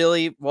 It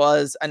really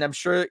was, and I'm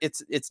sure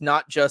it's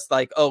not just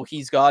like, oh,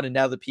 he's gone and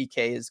now the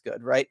PK is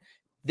good, right?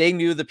 They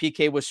knew the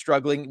PK was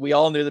struggling. We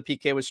all knew the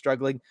PK was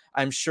struggling.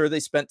 I'm sure they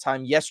spent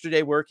time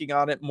yesterday working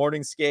on it,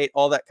 morning skate,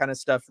 all that kind of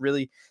stuff,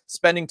 really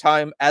spending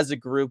time as a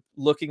group,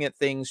 looking at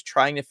things,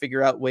 trying to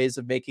figure out ways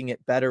of making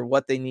it better,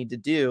 what they need to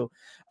do.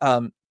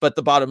 But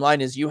the bottom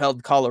line is you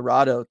held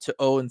Colorado to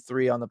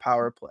 0-3 on the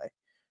power play.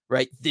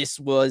 Right? This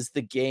was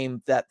the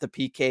game that the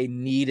PK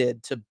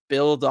needed to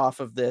build off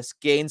of this,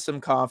 gain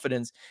some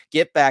confidence,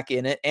 get back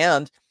in it.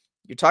 And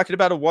you're talking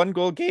about a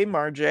 1-goal game,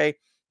 RJ.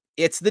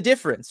 It's the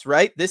difference,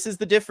 right? This is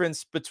the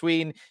difference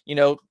between,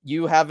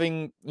 you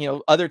having,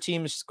 other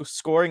teams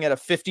scoring at a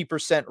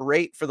 50%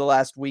 rate for the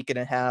last week and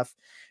a half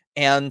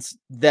and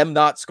them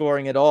not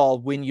scoring at all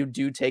when you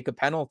do take a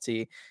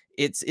penalty.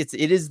 It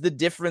is the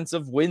difference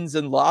of wins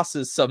and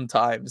losses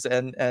sometimes.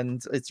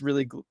 And it's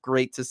really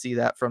great to see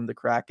that from the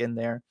Kraken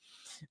there.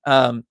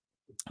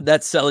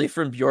 That Selly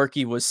from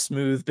Bjorky was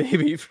smooth,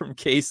 baby, from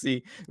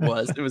Casey.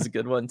 It was a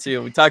good one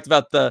too. We talked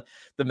about the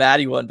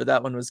Maddie one, but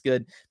that one was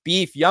good.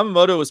 Beef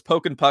Yamamoto was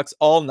poking pucks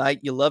all night.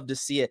 You love to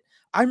see it.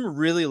 I'm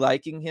really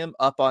liking him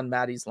up on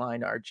Maddie's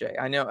line, RJ.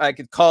 I know I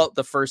could call it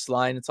the first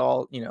line. It's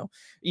all,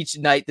 each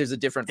night there's a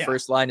different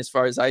first line as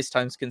far as ice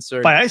time's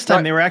concerned. By ice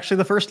time, they were actually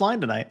the first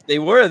line tonight. They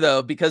were,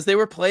 though, because they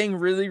were playing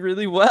really,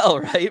 really well,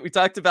 right? We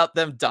talked about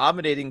them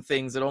dominating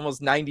things at almost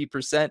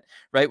 90%,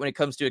 right, when it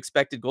comes to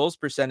expected goals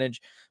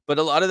percentage. But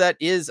a lot of that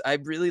is, I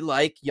really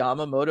like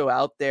Yamamoto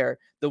out there,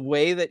 the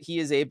way that he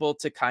is able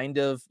to kind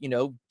of,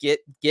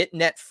 get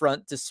net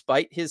front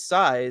despite his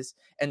size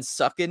and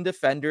suck in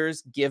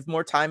defenders, give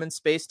more time and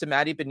space to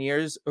Matty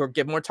Beniers, or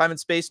give more time and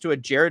space to a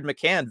Jared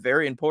McCann.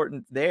 Very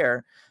important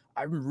there.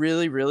 I'm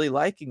really, really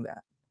liking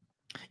that.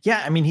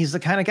 Yeah, I mean, he's the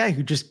kind of guy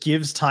who just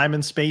gives time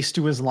and space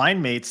to his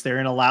line mates there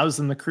and allows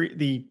them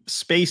the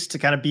space to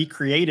kind of be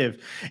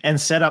creative and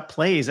set up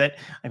plays.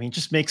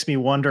 Just makes me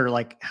wonder,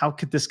 like, how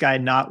could this guy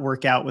not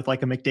work out with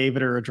like a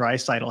McDavid or a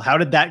Draisaitl? How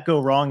did that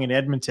go wrong in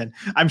Edmonton?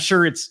 I'm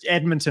sure it's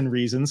Edmonton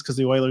reasons, because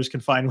the Oilers can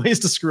find ways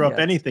to screw up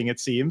anything, it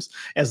seems,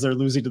 as they're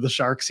losing to the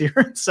Sharks here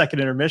in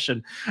second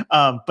intermission.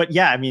 But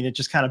yeah, I mean, it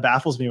just kind of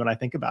baffles me when I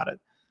think about it.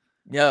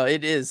 No,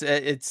 it is.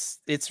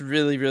 It's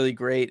really, really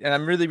great. And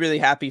I'm really, really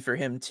happy for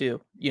him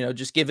too.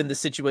 Just given the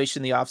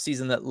situation, the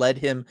offseason that led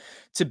him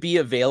to be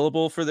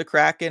available for the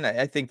Kraken.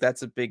 I think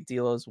that's a big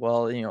deal as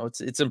well.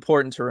 It's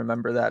important to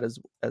remember that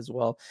as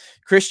well.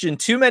 Christian,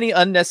 too many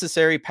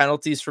unnecessary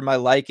penalties for my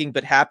liking,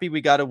 but happy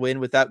we got a win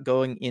without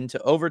going into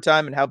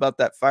overtime. And how about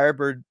that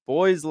Firebird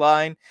boys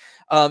line?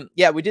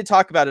 Yeah, we did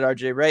talk about it,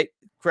 RJ, right?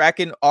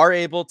 Kraken are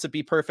able to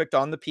be perfect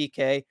on the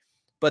PK,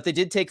 but they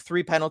did take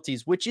 3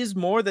 penalties, which is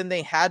more than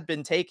they had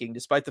been taking,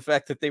 despite the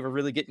fact that they were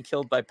really getting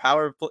killed by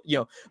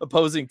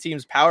opposing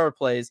teams' power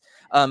plays.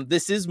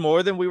 This is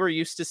more than we were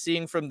used to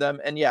seeing from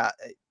them. And yeah,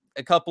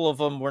 a couple of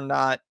them were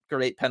not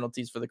great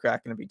penalties for the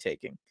Kraken to be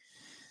taking.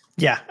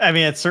 Yeah, I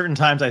mean, at certain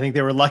times, I think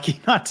they were lucky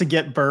not to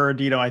get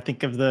burned. I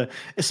think of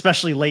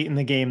especially late in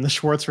the game, the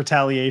Schwartz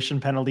retaliation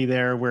penalty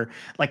there, where,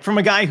 like, from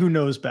a guy who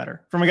knows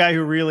better, from a guy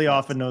who really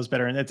often knows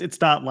better, and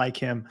it's not like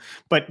him,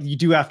 but you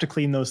do have to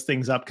clean those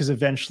things up because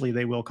eventually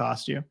they will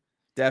cost you.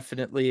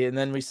 Definitely. And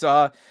then we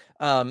saw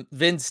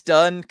Vince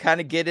Dunn kind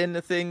of get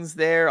into things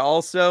there.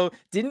 Also,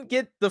 didn't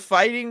get the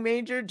fighting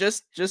major,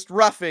 just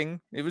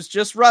roughing. It was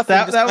just roughing.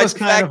 That was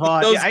kind of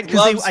odd. Yeah,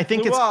 I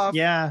think it's off.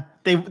 Yeah.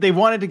 They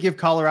wanted to give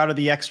Colorado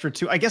the extra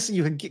 2. I guess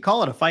you could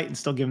call it a fight and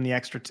still give them the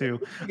extra 2.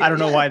 I don't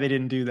know why they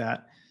didn't do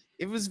that.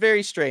 It was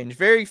very strange.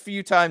 Very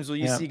few times will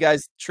you see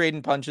guys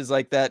trading punches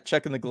like that,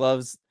 checking the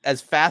gloves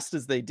as fast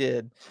as they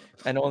did,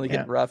 and only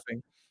get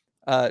roughing.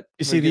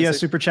 You see the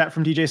super chat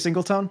from DJ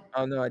Singleton?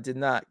 Oh, no, I did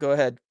not. Go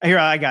ahead. Here,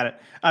 I got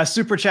it.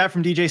 Super chat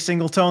from DJ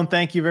Singleton.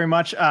 Thank you very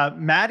much.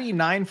 Maddie,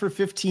 9 for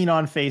 15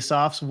 on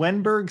faceoffs.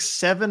 Wenberg,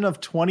 7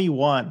 of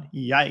 21.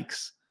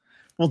 Yikes.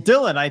 Well,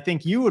 Dylan, I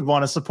think you would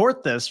want to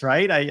support this,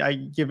 right? I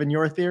given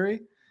your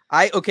theory.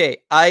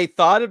 I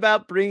thought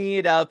about bringing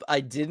it up. I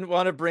didn't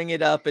want to bring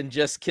it up and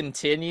just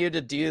continue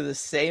to do the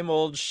same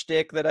old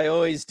shtick that I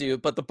always do.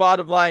 But the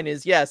bottom line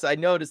is, yes, I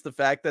noticed the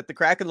fact that the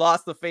Kraken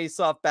lost the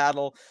face-off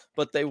battle,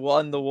 but they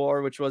won the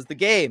war, which was the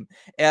game.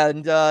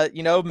 And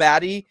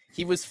Matty,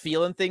 he was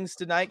feeling things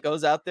tonight.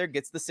 Goes out there,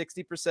 gets the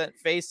 60%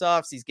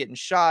 face-offs. He's getting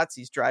shots.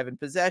 He's driving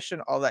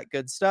possession, all that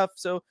good stuff.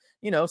 So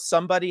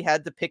somebody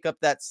had to pick up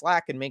that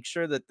slack and make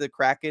sure that the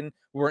Kraken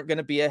weren't going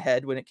to be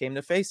ahead when it came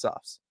to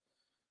face-offs.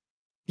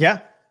 Yeah.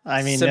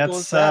 I mean, Simple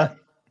that's as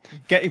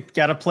that.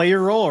 Got to play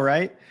your role,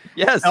 right?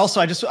 Yes.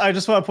 Also, I just want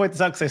to point this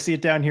out because I see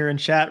it down here in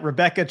chat.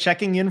 Rebecca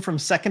checking in from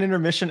second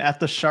intermission at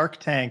the Shark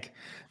Tank.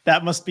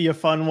 That must be a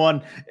fun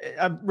one.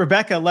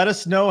 Rebecca, let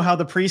us know how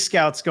the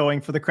pre-scout's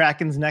going for the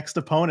Kraken's next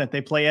opponent.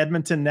 They play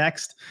Edmonton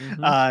next.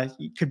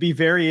 It could be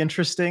very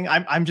interesting.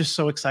 I'm just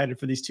so excited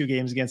for these two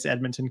games against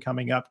Edmonton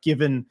coming up,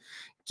 given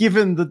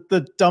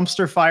the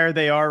dumpster fire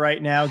they are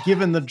right now,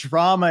 given the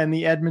drama in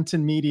the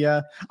Edmonton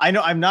media. I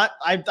know I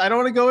don't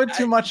want to go in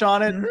too much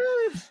on it,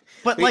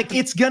 but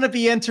it's going to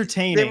be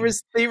entertaining.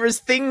 There was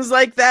things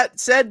like that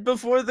said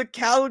before the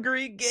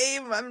Calgary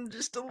game. I'm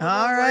just a little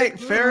all right,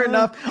 fair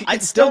enough.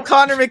 It's still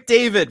Connor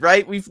McDavid,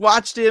 right? We've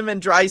watched him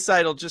and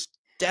Draisaitl just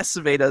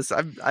decimate us.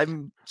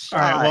 I'm shy.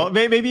 All right, well,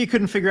 maybe you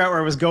couldn't figure out where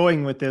I was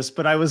going with this,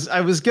 but I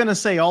was gonna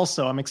say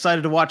also I'm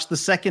excited to watch the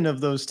second of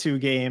those two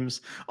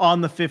games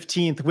on the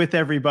 15th with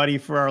everybody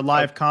for our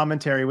live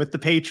commentary with the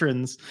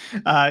patrons,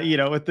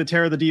 with the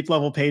Terror of the Deep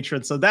level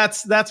patrons. So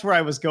that's where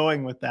I was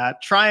going with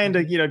that, trying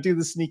to do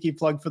the sneaky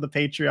plug for the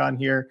Patreon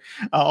here.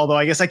 Although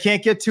I guess I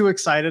can't get too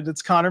excited.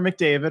 It's Connor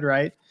McDavid,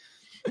 right?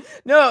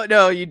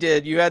 No, you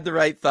did. You had the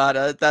right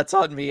thought. That's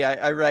on me.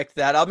 I wrecked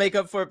that. I'll make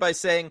up for it by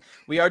saying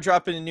we are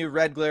dropping a new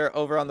Red Glare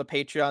over on the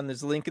Patreon.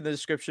 There's a link in the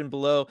description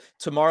below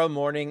tomorrow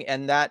morning,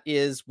 and that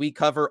is we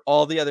cover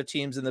all the other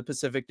teams in the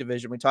Pacific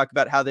Division. We talk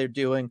about how they're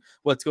doing,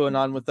 what's going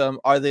on with them.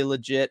 Are they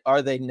legit?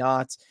 Are they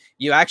not?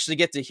 You actually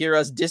get to hear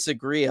us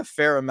disagree a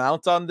fair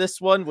amount on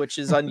this one, which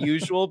is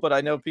unusual, but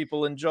I know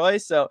people enjoy.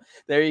 So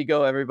there you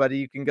go, everybody.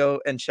 You can go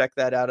and check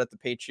that out at the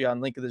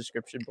Patreon. Link in the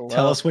description below.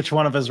 Tell us which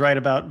one of us is right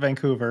about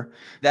Vancouver.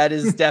 That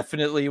is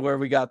definitely where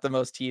we got the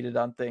most heated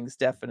on things.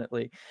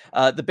 Definitely.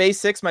 The base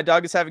 6, my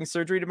dog is having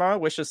surgery tomorrow.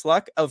 Wish us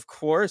luck. Of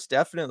course,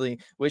 definitely.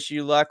 Wish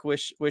you luck.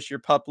 Wish your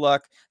pup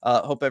luck.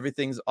 Hope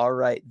everything's all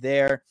right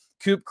there.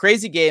 Coop,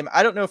 crazy game.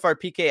 I don't know if our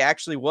PK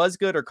actually was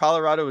good or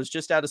Colorado was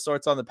just out of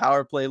sorts on the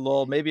power play.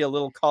 Lol, maybe a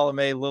little column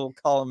A, little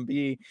column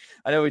B.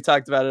 I know we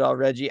talked about it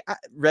already.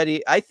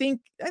 I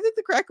think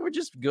the Kraken were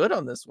just good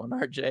on this one,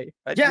 RJ.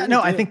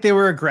 I think they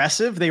were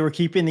aggressive. They were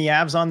keeping the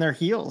Avs on their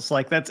heels.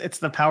 It's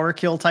the power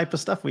kill type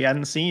of stuff we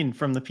hadn't seen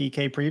from the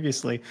PK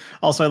previously.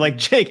 Also, I like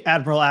Jake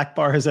Admiral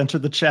Akbar has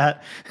entered the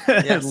chat.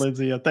 Yes.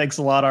 Lindsay, thanks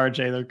a lot,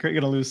 RJ. They're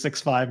going to lose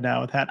 6-5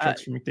 now with hat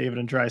tricks from McDavid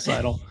and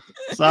Draisaitl.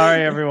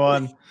 Sorry,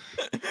 everyone.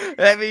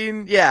 I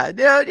mean, yeah,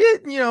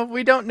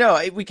 we don't know.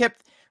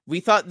 We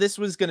thought this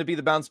was going to be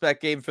the bounce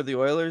back game for the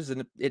Oilers,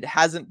 and it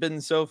hasn't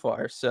been so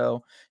far.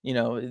 So,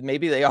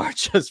 maybe they are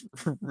just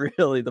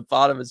really the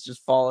bottom is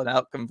just fallen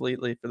out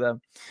completely for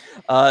them.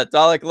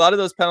 Dalek, a lot of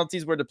those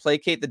penalties were to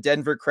placate the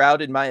Denver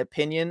crowd, in my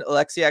opinion.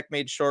 Alexiak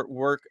made short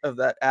work of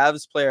that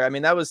Avs player. I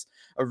mean, that was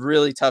a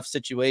really tough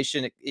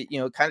situation.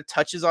 It kind of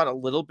touches on a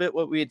little bit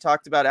what we had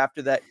talked about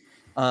after that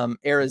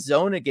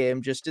Arizona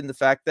game, just in the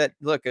fact that,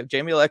 look,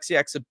 Jamie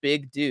Alexiak's a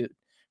big dude,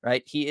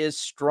 right? He is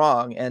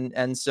strong.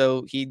 And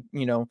so he,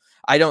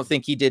 I don't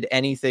think he did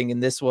anything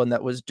in this one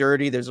that was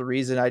dirty. There's a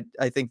reason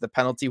I think the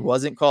penalty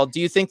wasn't called. Do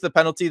you think the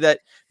penalty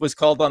that was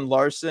called on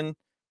Larson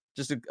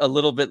just a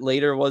little bit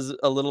later was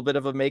a little bit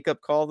of a makeup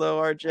call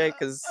though, RJ?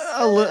 Because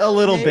a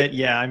little bit,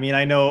 yeah. I mean,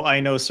 I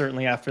know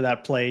certainly after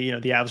that play,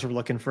 the Avs were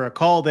looking for a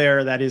call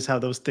there. That is how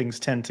those things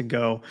tend to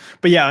go.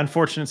 But yeah,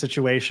 unfortunate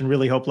situation.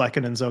 Really hope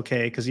Lekkonen's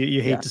okay, because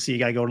you hate to see a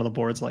guy go to the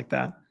boards like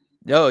that.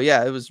 Oh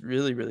yeah, it was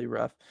really, really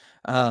rough.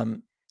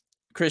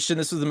 Christian,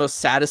 this was the most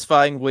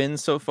satisfying win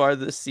so far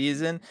this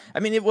season. I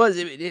mean,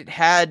 it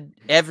had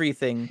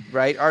everything,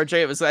 right?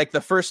 RJ, it was like the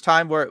first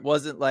time where it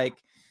wasn't like,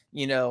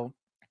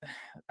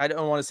 I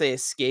don't want to say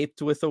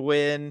escaped with a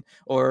win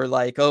or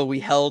like, oh, we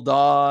held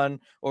on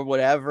or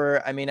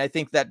whatever. I mean, I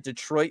think that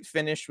Detroit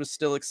finish was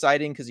still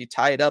exciting because you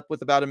tie it up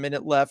with about a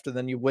minute left and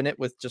then you win it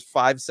with just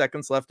 5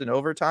 seconds left in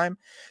overtime.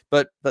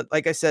 But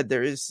like I said,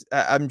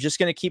 I'm just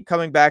going to keep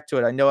coming back to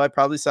it. I know I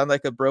probably sound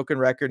like a broken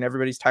record and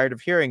everybody's tired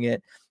of hearing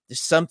it. There's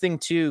something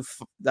to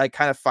like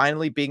kind of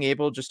finally being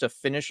able just to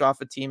finish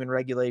off a team in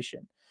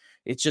regulation.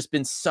 It's just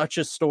been such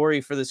a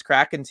story for this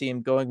Kraken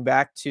team going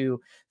back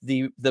to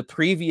the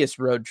previous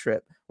road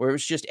trip where it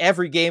was just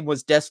every game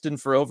was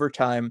destined for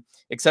overtime,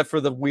 except for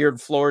the weird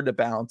Florida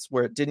bounce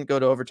where it didn't go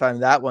to overtime,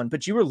 that one.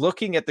 But you were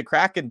looking at the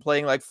Kraken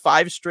playing like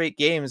 5 straight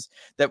games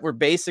that were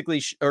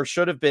basically or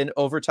should have been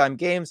overtime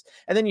games.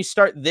 And then you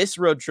start this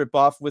road trip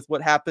off with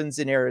what happens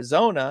in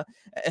Arizona.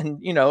 And,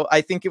 I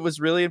think it was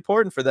really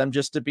important for them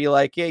just to be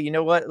like, yeah, you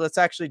know what? Let's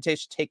actually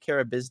take care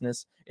of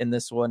business in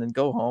this one and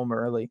go home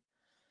early.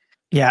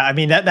 Yeah, I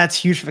mean that's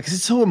huge because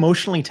it's so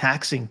emotionally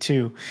taxing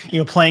too.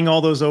 Playing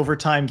all those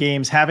overtime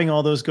games, having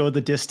all those go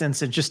the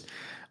distance, and just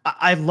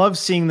I love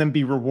seeing them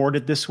be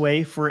rewarded this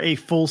way for a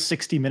full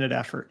 60-minute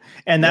effort.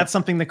 And Yep. that's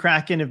something the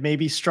Kraken have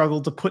maybe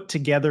struggled to put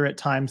together at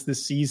times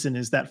this season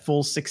is that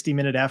full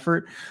 60-minute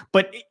effort.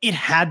 But it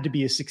had to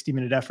be a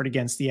 60-minute effort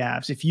against the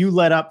Avs. If you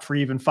let up for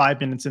even 5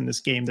 minutes in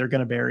this game, they're going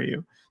to bury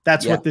you.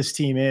 That's Yeah. what this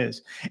team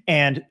is.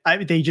 And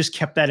they just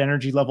kept that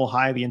energy level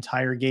high the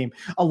entire game.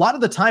 A lot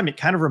of the time, it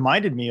kind of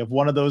reminded me of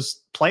one of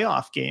those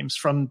playoff games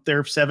from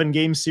their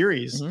 7-game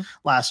series Hmm.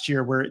 last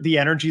year, where the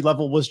energy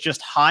level was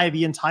just high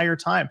the entire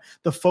time.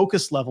 The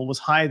focus level was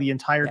high the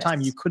entire time.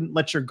 You Yes. couldn't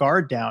let your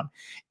guard down.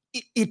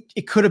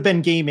 It could have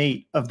been game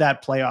 8 of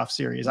that playoff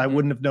series. I Hmm.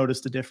 wouldn't have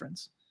noticed the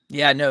difference.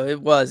 Yeah, no, it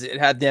was. It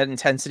had that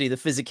intensity, the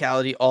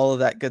physicality, all of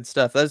that good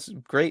stuff. That's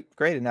great,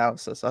 great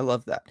analysis. I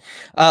love that.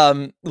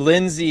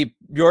 Lindsay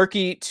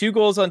Bjorky, 2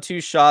 goals on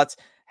 2 shots.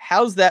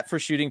 How's that for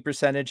shooting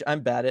percentage?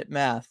 I'm bad at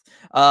math.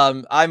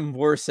 I'm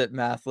worse at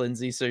math,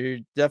 Lindsay. So you're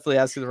definitely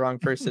asking the wrong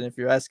person if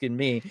you're asking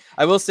me.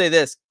 I will say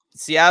this: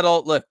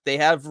 Seattle, look, they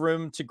have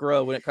room to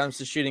grow when it comes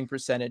to shooting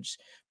percentage.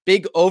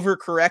 Big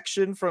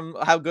overcorrection from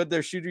how good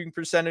their shooting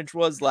percentage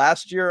was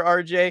last year,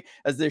 RJ,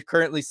 as they're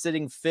currently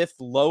sitting 5th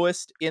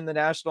lowest in the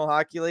National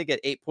Hockey League at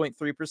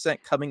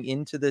 8.3% coming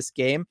into this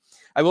game.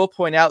 I will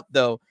point out,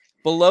 though,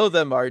 below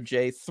them,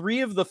 RJ, 3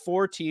 of the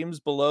 4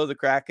 teams below the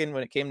Kraken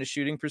when it came to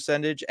shooting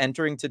percentage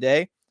entering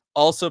today,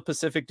 also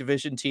Pacific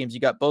Division teams. You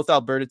got both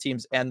Alberta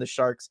teams and the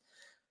Sharks.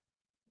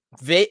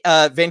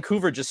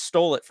 Vancouver just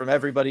stole it from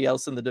everybody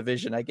else in the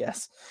division, I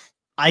guess.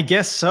 I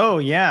guess so.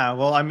 Yeah.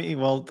 Well, I mean,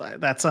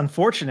 that's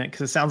unfortunate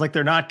because it sounds like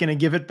they're not going to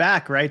give it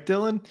back, right,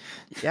 Dylan?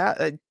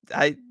 Yeah,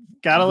 I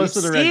Gotta we've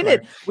listen to Red seen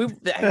it.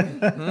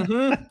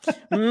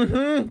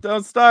 Claire.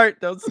 Don't start.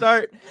 Don't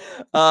start.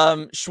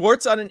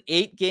 Schwartz on an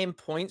 8-game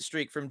point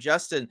streak from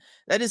Justin.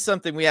 That is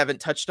something we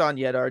haven't touched on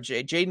yet,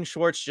 RJ. Jaden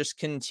Schwartz just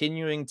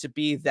continuing to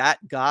be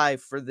that guy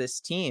for this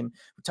team.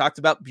 We talked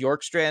about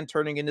Bjorkstrand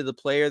turning into the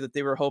player that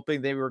they were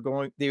hoping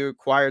they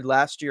acquired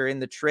last year in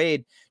the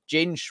trade.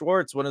 Jaden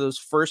Schwartz, one of those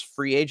first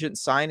free agent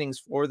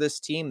signings for this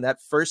team,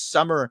 that first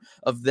summer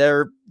of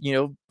their,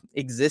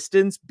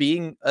 existence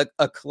being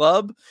a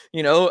club,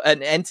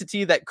 an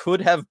entity that could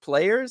have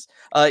players.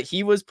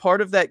 He was part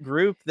of that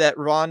group that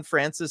Ron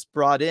Francis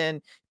brought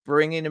in,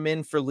 bringing him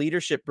in for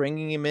leadership,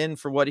 bringing him in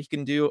for what he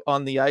can do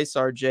on the ice,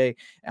 RJ.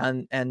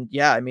 And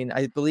yeah, I mean,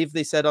 I believe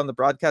they said on the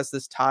broadcast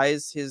this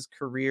ties his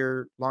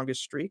career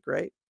longest streak,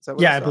 right? Is that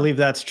what I Yeah, I saw? believe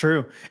that's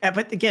true.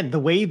 But again, the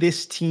way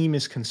this team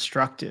is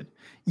constructed,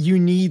 you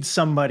need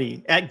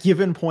somebody at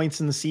given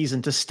points in the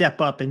season to step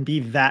up and be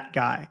that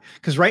guy.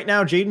 Because right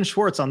now, Jaden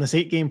Schwartz on this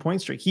 8-game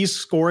point streak, he's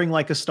scoring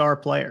like a star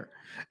player.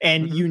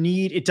 And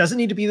Mhm. it doesn't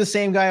need to be the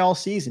same guy all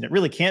season. It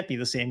really can't be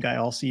the same guy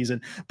all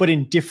season. But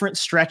in different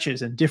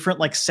stretches and different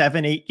like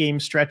 7, 8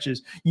 game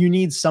stretches, you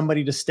need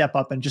somebody to step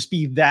up and just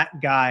be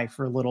that guy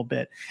for a little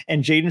bit.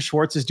 And Jaden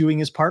Schwartz is doing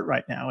his part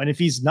right now. And if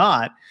he's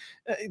not,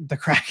 the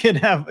Kraken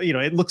have,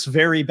 it looks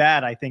very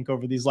bad, I think,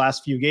 over these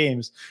last few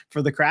games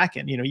for the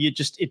Kraken.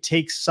 It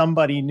takes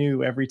somebody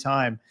new every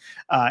time.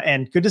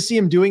 And good to see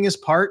him doing his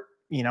part.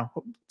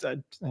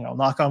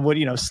 Knock on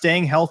wood,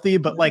 staying healthy,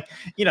 but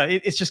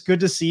it's just good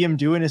to see him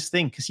doing his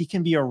thing because he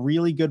can be a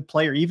really good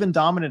player, even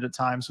dominant at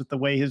times with the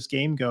way his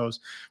game goes.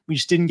 We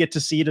just didn't get to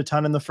see it a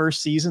ton in the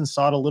first season,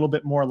 saw it a little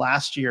bit more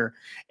last year.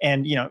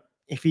 And,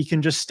 if he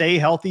can just stay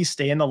healthy,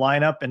 stay in the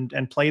lineup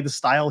and play the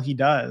style he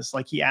does,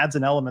 like he adds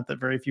an element that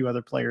very few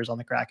other players on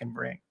the Kraken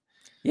bring.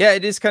 Yeah,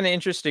 it is kind of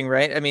interesting,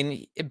 right? I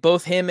mean,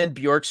 both him and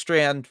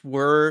Bjorkstrand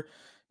were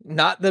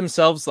not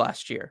themselves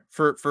last year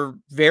for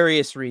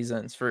various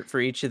reasons for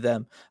each of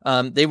them.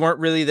 They weren't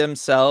really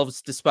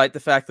themselves, despite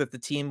the fact that the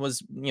team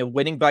was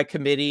winning by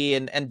committee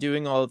and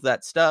doing all of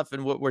that stuff.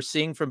 And what we're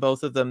seeing from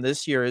both of them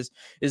this year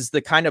is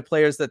the kind of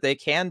players that they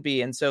can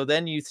be. And so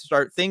then you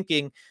start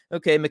thinking,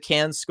 okay,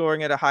 McCann's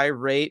scoring at a high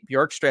rate.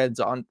 Bjorkstrand's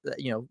on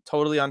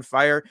totally on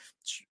fire.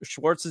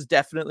 Schwartz is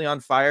definitely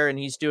on fire, and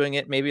he's doing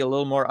it maybe a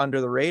little more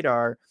under the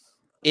radar.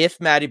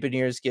 If Matty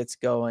Beniers gets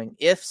going,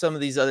 if some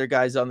of these other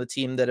guys on the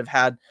team that have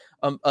had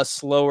a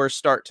slower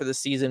start to the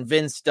season,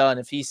 Vince Dunn,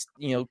 if he's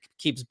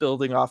keeps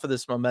building off of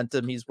this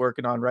momentum he's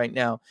working on right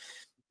now,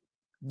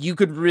 you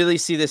could really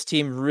see this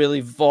team really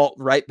vault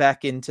right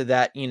back into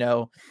that,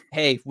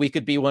 hey, we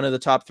could be one of the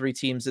top 3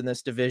 teams in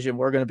this division.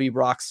 We're going to be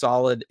rock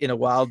solid in a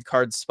wild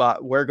card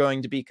spot. We're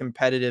going to be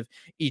competitive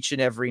each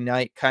and every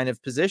night kind of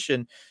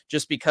position,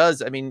 just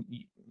because, I mean,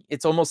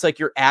 it's almost like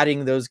you're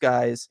adding those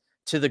guys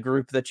to the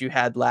group that you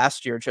had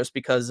last year just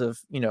because of,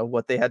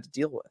 what they had to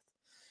deal with.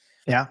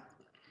 Yeah.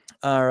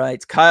 All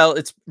right, Kyle,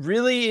 it's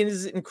really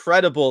is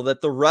incredible that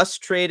the Russ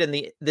trade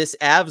and this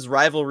Avs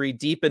rivalry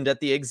deepened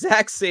at the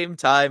exact same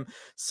time.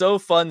 So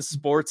fun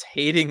sports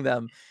hating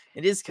them.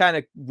 It is kind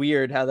of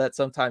weird how that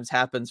sometimes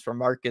happens for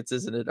markets,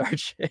 isn't it,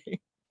 RJ?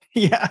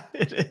 Yeah,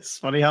 it is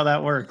funny how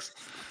that works.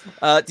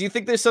 Do you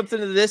think there's something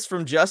to this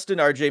from Justin,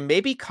 RJ?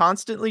 Maybe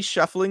constantly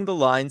shuffling the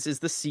lines is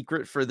the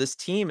secret for this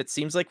team. It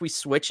seems like we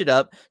switch it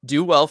up,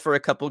 do well for a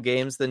couple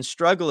games, then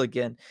struggle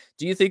again.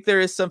 Do you think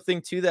there is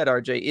something to that,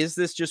 RJ? Is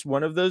this just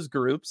one of those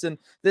groups? And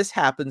this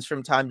happens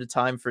from time to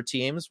time for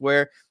teams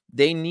where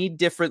they need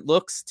different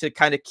looks to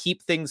kind of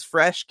keep things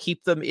fresh,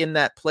 keep them in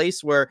that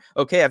place where,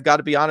 okay, I've got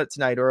to be on it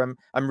tonight, or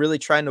I'm really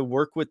trying to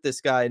work with this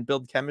guy and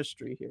build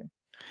chemistry here.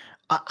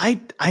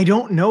 I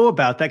don't know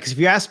about that, because if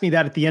you asked me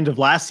that at the end of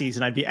last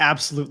season, I'd be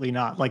absolutely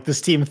not. Like, this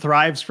team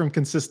thrives from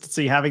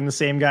consistency, having the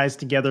same guys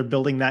together,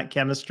 building that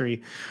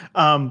chemistry.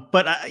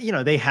 But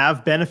they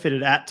have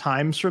benefited at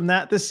times from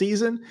that this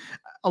season.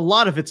 A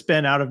lot of it's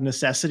been out of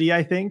necessity,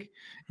 I think.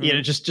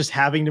 Just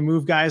having to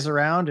move guys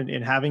around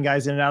and having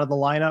guys in and out of the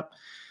lineup.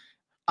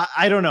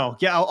 I don't know.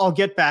 Yeah, I'll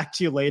get back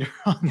to you later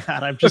on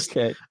that. I'm just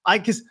Okay. I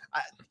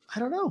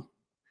don't know.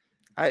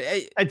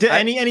 I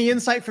Any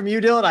insight from you,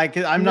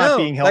 Dylan? I'm not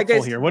being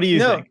helpful here. What do you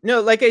think?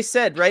 No, like I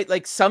said, right?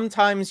 Like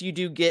sometimes you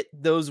do get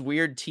those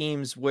weird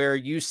teams where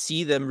you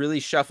see them really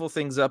shuffle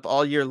things up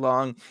all year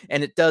long,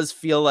 and it does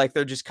feel like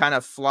they're just kind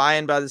of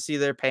flying by the seat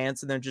of their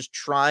pants, and they're just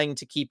trying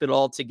to keep it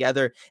all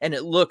together, and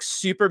it looks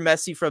super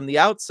messy from the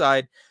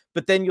outside.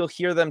 But then you'll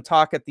hear them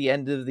talk at the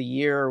end of the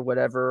year or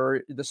whatever,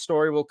 or the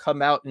story will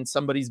come out in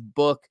somebody's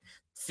book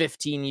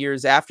 15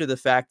 years after the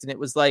fact, and it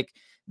was like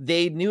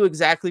they knew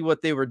exactly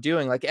what they were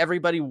doing. Like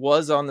everybody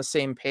was on the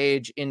same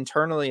page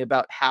internally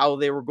about how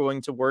they were going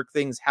to work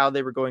things, how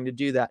they were going to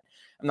do that.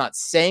 I'm not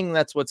saying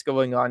that's what's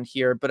going on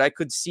here, but I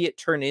could see it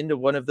turn into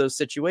one of those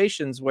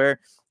situations where,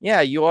 yeah,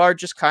 you are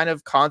just kind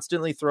of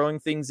constantly throwing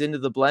things into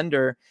the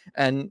blender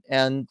and,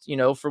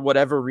 for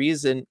whatever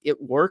reason,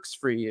 it works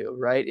for you,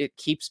 right? It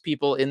keeps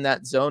people in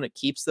that zone. It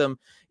keeps them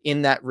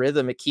in that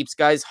rhythm. It keeps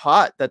guys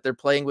hot that they're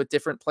playing with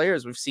different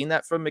players. We've seen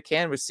that from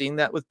McCann. We've seen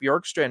that with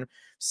Bjorkstrand.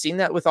 Seen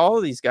that with all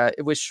of these guys,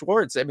 with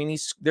Schwartz. I mean,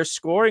 they're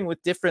scoring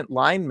with different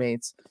line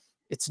mates.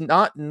 It's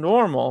not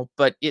normal,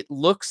 but it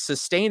looks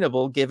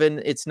sustainable given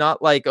it's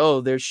not like,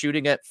 oh, they're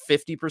shooting at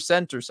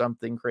 50% or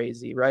something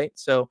crazy, right?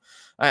 So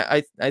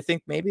I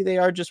think maybe they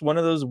are just one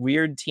of those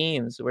weird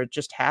teams where it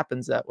just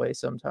happens that way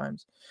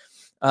sometimes.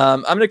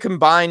 I'm going to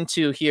combine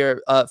two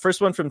here.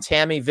 First one from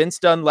Tammy. Vince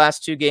Dunn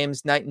last two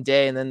games, night and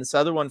day. And then this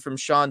other one from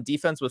Sean,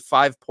 defense with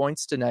 5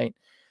 points tonight.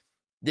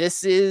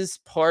 This is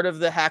part of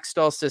the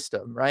Hackstall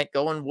system, right?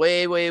 Going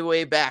way, way,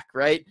 way back,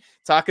 right?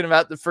 Talking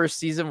about the first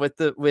season with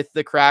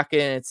the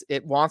Kraken,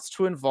 it wants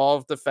to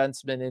involve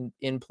defensemen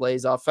in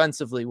plays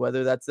offensively,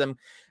 whether that's them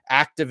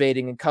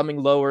activating and coming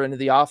lower into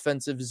the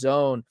offensive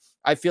zone.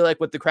 I feel like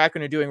what the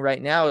Kraken are doing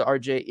right now,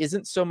 RJ,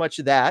 isn't so much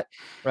that,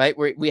 right?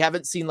 We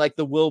haven't seen like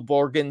the Will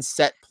Borgen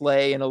set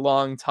play in a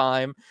long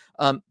time.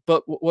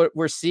 But what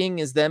we're seeing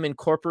is them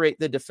incorporate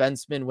the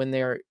defensemen when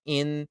they're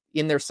in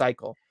their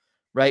cycle.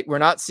 Right. We're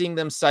not seeing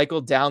them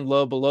cycle down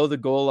low below the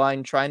goal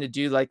line, trying to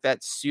do like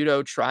that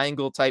pseudo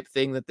triangle type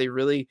thing that they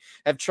really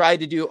have tried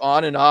to do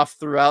on and off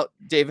throughout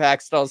Dave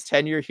Hackstall's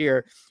tenure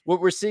here.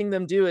 What we're seeing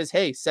them do is,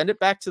 hey, send it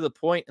back to the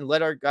point and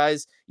let our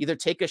guys either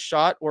take a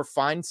shot or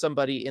find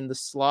somebody in the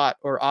slot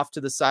or off to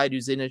the side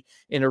who's in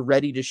a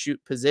ready to shoot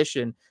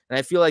position. And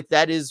I feel like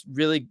that is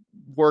really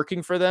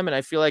working for them. And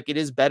I feel like it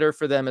is better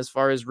for them as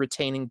far as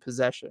retaining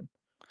possession.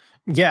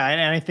 Yeah,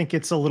 and I think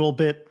it's a little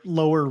bit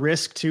lower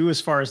risk too, as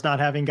far as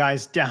not having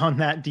guys down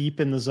that deep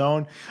in the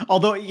zone.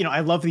 Although, I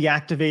love the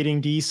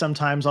activating D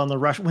sometimes on the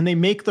rush. When they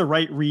make the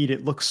right read,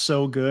 it looks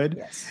so good.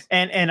 Yes.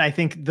 And I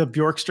think the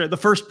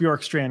first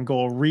Bjorkstrand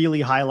goal really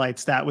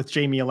highlights that, with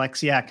Jamie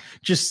Alexiak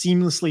just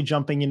seamlessly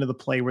jumping into the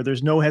play where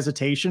there's no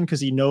hesitation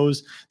because he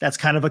knows that's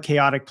kind of a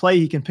chaotic play.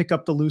 He can pick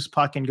up the loose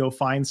puck and go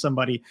find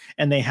somebody,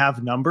 and they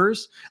have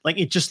numbers. Like,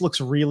 it just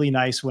looks really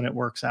nice when it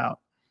works out.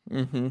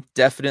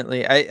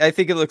 Definitely. I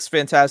think it looks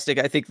fantastic.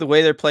 I think the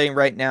way they're playing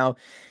right now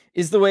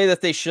is the way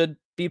that they should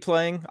be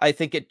playing. I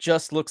think it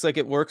just looks like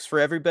it works for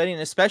everybody.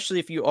 And especially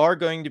if you are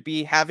going to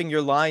be having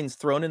your lines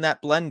thrown in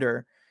that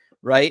blender,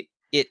 right?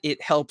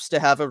 It helps to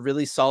have a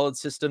really solid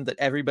system that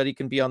everybody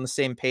can be on the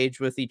same page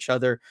with each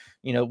other,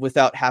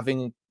 without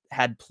having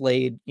had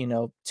played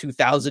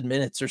 2,000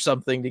 minutes or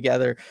something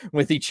together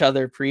with each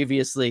other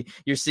previously.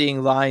 You're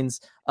seeing lines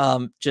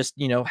just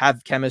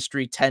have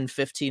chemistry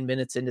 10-15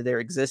 minutes into their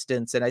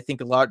existence, and I think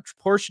a large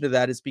portion of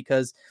that is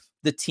because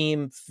the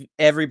team,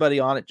 everybody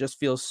on it just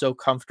feels so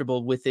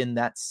comfortable within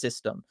that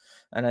system.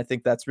 And I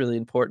think that's really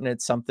important.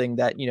 It's something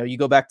that, you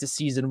go back to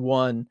season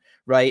 1,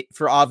 right?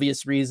 For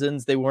obvious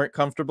reasons, they weren't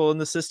comfortable in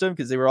the system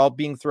because they were all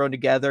being thrown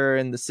together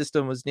and the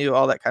system was new,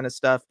 all that kind of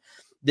stuff.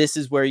 This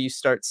is where you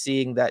start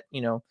seeing that,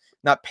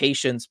 not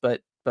patience,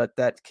 but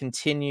that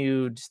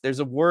continued, there's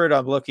a word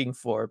I'm looking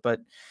for,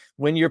 but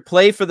when you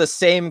play for the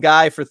same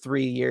guy for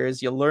 3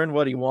 years, you learn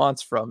what he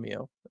wants from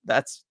you.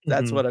 That's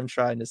what I'm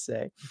trying to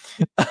say.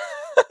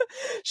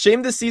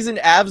 Shame this season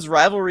Avs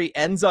rivalry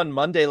ends on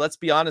Monday. Let's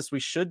be honest, we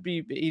should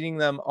be beating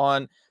them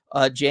on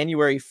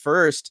January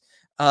 1st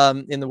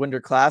in the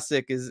Winter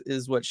Classic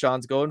is what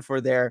Sean's going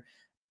for there.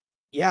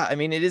 Yeah, I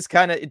mean,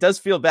 it does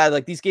feel bad.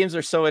 Like, these games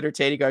are so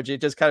entertaining, RJ.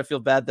 It does kind of feel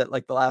bad that,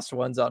 like, the last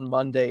one's on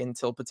Monday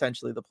until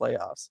potentially the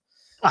playoffs.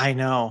 I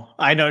know.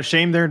 I know.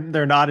 Shame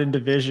they're not in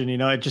division.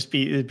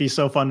 It'd be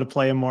so fun to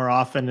play them more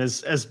often.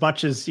 As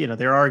much as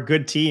there are a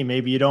good team.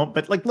 Maybe you don't,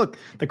 but like, look,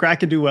 the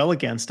Kraken do well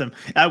against them.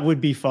 That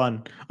would be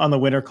fun on the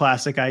Winter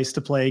Classic ice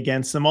to play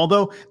against them.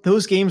 Although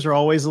those games are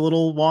always a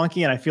little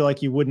wonky, and I feel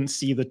like you wouldn't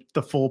see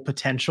the full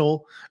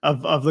potential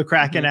of the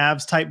Kraken Mhm.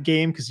 Avs type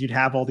game because you'd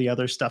have all the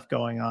other stuff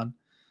going on.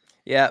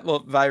 Yeah,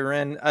 well,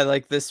 Viren, I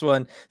like this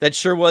one. That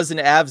sure was an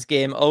Avs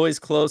game. Always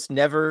close,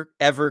 never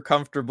ever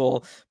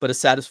comfortable, but a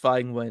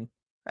satisfying win.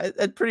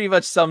 It pretty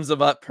much sums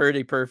them up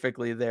pretty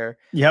perfectly there.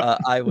 Yep.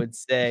 I would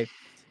say.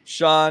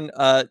 Sean,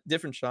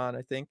 different Sean,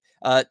 I think.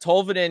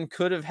 Tolvanen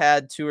could have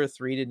had 2 or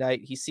 3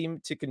 tonight. He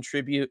seemed to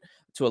contribute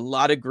to a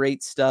lot of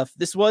great stuff.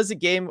 This was a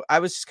game I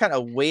was just kind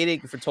of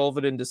waiting for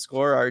Tolvanen to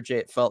score, RJ.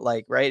 It felt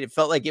like, right? It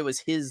felt like it was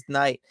his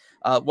night.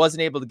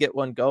 Wasn't able to get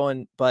one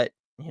going, but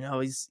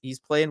he's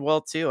playing well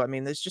too. I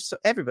mean, there's just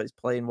everybody's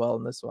playing well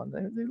in this one.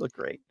 They look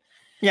great.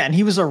 Yeah, and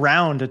he was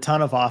around a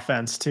ton of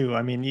offense too.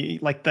 I mean,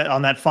 like that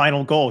on that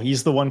final goal,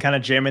 he's the one kind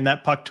of jamming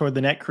that puck toward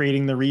the net,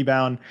 creating the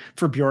rebound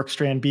for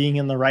Bjorkstrand, being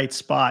in the right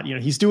spot.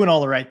 He's doing all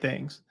the right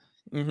things.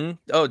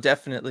 Oh,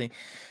 definitely.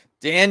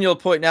 Daniel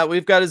pointing out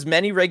we've got as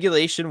many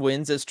regulation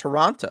wins as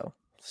Toronto.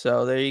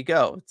 So there you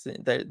go.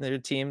 They're a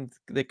team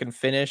that can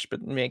finish,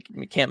 but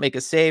can't make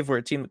a save. We're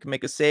a team that can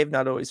make a save,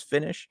 not always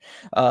finish.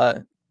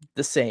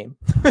 The same.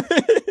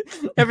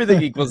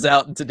 Everything equals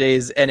out in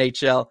today's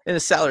NHL in a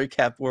salary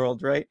cap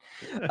world, right?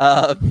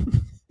 Uh,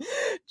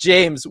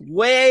 James,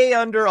 way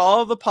under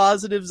all the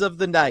positives of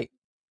the night,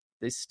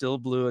 they still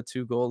blew a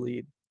 2-goal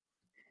lead.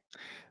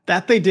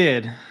 That they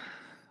did.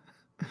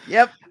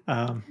 Yep.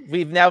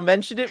 We've now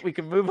mentioned it. We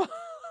can move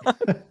on.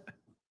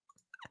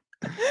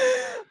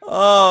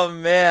 Oh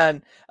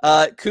man.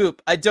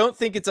 Coop, I don't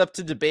think it's up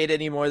to debate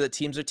anymore that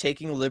teams are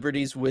taking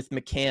liberties with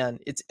McCann.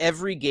 It's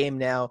every game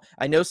now.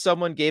 I know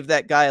someone gave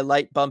that guy a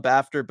light bump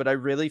after, but I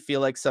really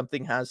feel like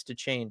something has to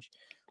change.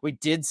 We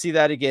did see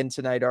that again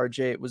tonight,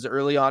 RJ. It was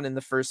early on in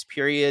the first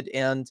period,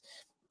 and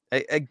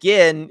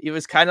again, it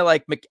was kind of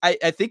like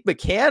I think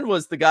McCann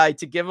was the guy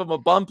to give him a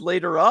bump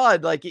later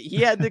on. Like, he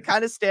had to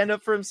kind of stand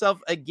up for himself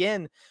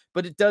again,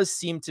 but it does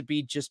seem to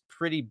be just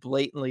pretty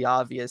blatantly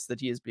obvious that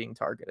he is being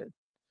targeted.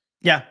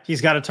 Yeah, he's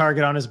got a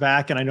target on his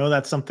back, and I know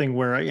that's something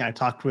where I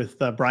talked with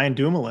Brian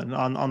Dumoulin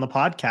on the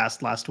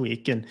podcast last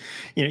week, and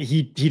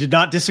he did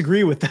not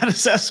disagree with that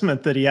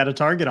assessment that he had a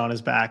target on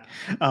his back.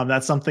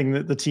 That's something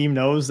that the team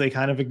knows, they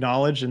kind of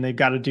acknowledge, and they've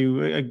got to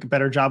do a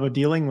better job of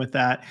dealing with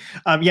that.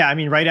 Yeah, I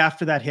mean, right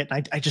after that hit,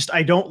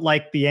 I don't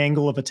like the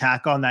angle of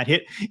attack on that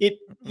hit.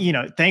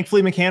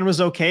 Thankfully McCann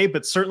was okay,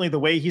 but certainly the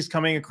way he's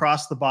coming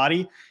across the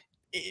body,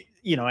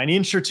 an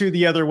inch or two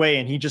the other way,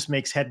 and he just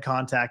makes head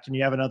contact, and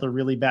you have another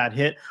really bad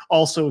hit.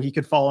 Also, he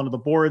could fall into the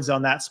boards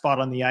on that spot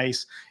on the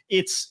ice.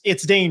 It's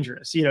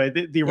dangerous.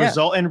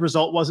 The end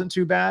result wasn't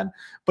too bad,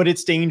 but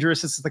it's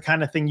dangerous. It's the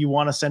kind of thing you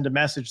want to send a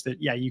message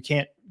that, you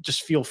can't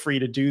just feel free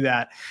to do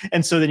that.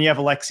 And so then you have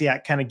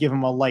Alexiak kind of give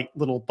him a light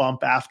little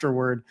bump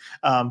afterward.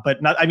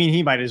 But not, I mean,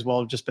 he might as well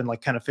have just been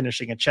like kind of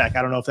finishing a check.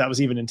 I don't know if that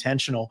was even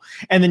intentional.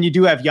 And then you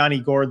do have Yanni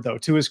Gord, though,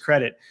 to his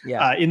credit,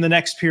 in the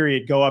next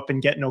period, go up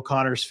and get in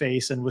O'Connor's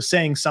face and was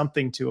saying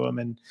something to him.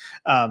 And,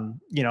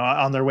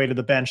 on their way to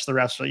the bench, the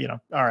refs were,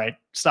 all right,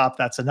 stop,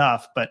 that's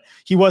enough. But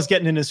he was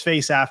getting in his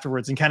face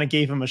afterwards and kind of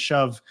gave him a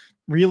shove,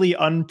 really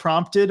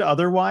unprompted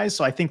otherwise.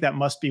 So I think that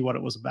must be what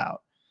it was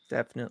about.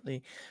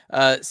 Definitely.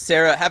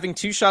 Sarah, having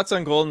 2 shots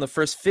on goal in the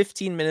first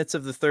 15 minutes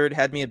of the third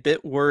had me a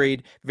bit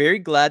worried. Very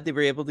glad they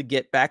were able to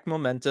get back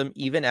momentum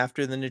even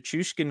after the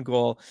Nichushkin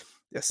goal.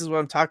 This is what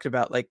I'm talking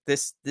about. Like,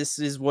 this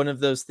is one of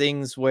those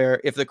things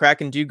where if the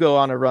Kraken do go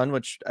on a run,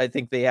 which I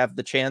think they have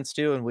the chance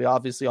to, and we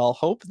obviously all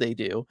hope they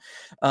do,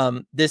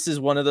 this is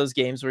one of those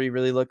games where you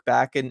really look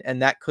back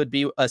and that could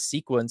be a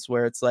sequence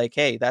where it's like,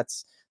 hey,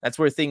 that's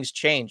where things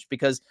change,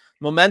 because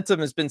momentum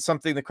has been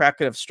something the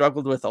Kraken have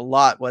struggled with a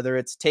lot, whether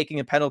it's taking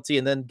a penalty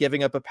and then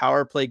giving up a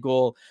power play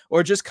goal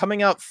or just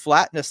coming out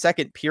flat in a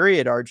second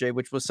period, RJ,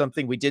 which was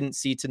something we didn't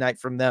see tonight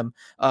from them,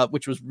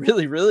 which was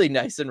really, really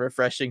nice and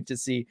refreshing to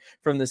see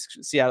from this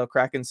Seattle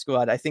Kraken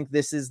squad. I think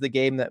this is the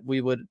game that we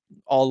would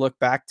all look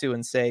back to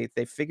and say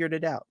they figured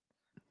it out.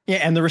 Yeah,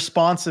 and the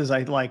responses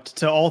I liked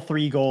to all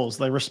 3 goals,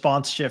 the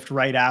response shift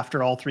right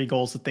after all 3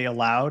 goals that they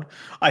allowed,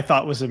 I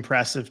thought was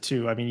impressive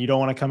too. I mean, you don't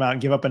want to come out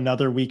and give up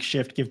another weak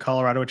shift, give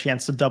Colorado a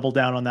chance to double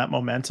down on that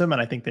momentum,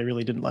 and I think they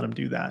really didn't let them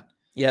do that.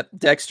 Yep.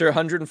 Dexter,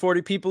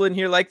 140 people in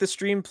here. Like the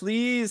stream,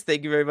 please.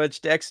 Thank you very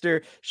much,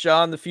 Dexter.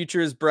 Sean, the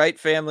future is bright,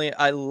 family.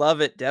 I love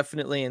it.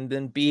 Definitely. And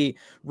then B,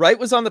 Wright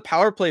was on the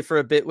power play for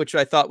a bit, which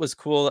I thought was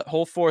cool. That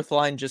whole fourth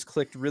line just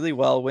clicked really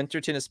well.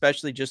 Winterton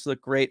especially just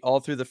looked great all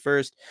through the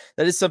first.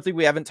 That is something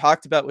we haven't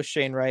talked about with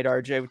Shane Wright,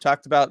 RJ. We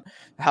talked about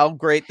how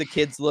great the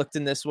kids looked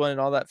in this one and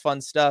all that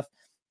fun stuff.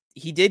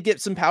 He did get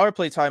some power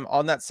play time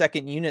on that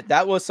second unit.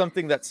 That was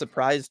something that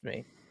surprised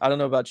me. I don't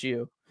know about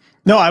you.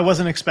 No, I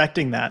wasn't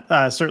expecting that.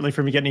 Certainly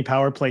for me getting any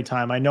power play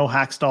time. I know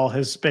Hackstall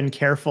has been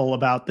careful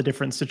about the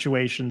different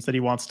situations that he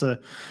wants to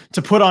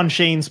put on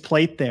Shane's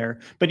plate there.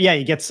 But yeah,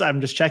 he gets,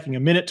 I'm just checking, a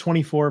minute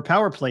 24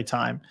 power play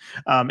time.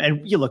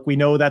 And you look, we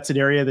know that's an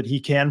area that he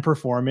can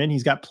perform in.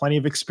 He's got plenty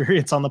of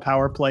experience on the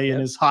power play in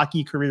Yep. his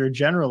hockey career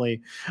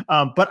generally.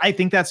 But I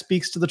think that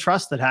speaks to the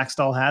trust that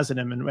Hackstall has in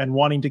him, and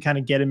wanting to kind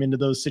of get him into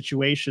those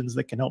situations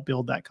that can help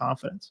build that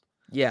confidence.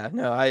 Yeah,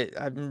 no,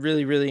 I'm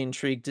really, really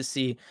intrigued to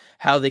see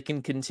how they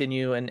can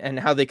continue and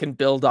how they can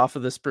build off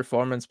of this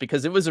performance,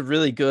 because it was a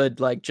really good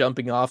like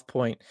jumping off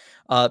point,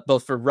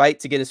 both for Wright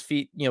to get his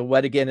feet,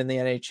 wet again in the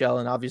NHL,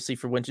 and obviously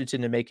for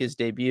Winterton to make his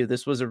debut.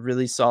 This was a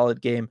really solid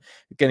game.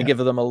 Going to Yeah.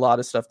 give them a lot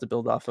of stuff to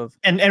build off of.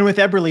 And with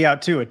Eberle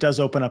out too, it does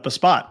open up a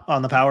spot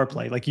on the power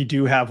play. Like, you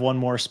do have one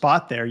more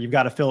spot there. You've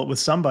got to fill it with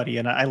somebody.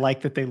 And I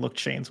like that they looked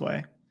Shane's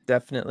way.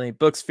 Definitely.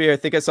 Books Fear, I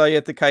think I saw you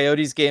at the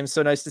Coyotes game.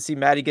 So nice to see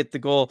Maddie get the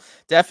goal.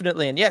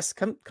 Definitely. And yes,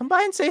 come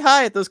by and say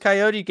hi at those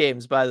Coyote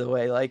games, by the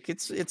way. Like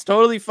it's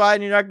totally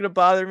fine. You're not gonna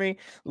bother me.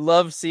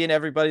 Love seeing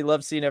everybody.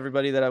 Love seeing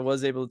everybody that I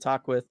was able to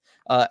talk with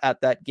at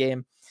that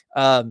game.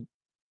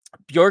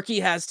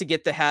 Bjorky has to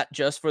get the hat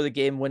just for the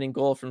game winning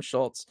goal from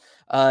Schultz.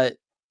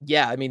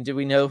 Yeah, I mean, do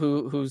we know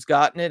who's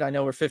gotten it? I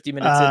know we're 50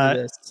 minutes into Uh,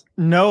 this.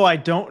 no, I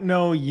don't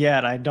know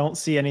yet. I don't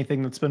see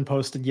anything that's been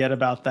posted yet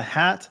about the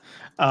hat.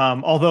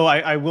 Although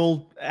I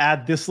will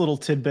add this little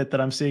tidbit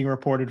that I'm seeing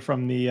reported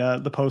from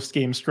the post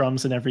game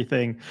strums and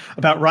everything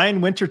about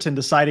Ryan Winterton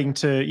deciding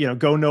to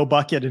go no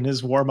bucket in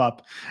his warm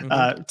up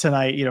Mhm.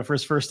 tonight, for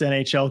his first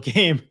NHL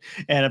game.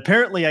 And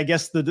apparently, I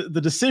guess the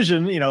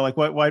decision, like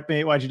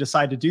why'd you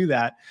decide to do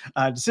that?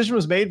 Decision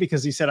was made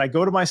because he said, I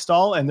go to my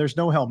stall and there's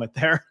no helmet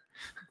there.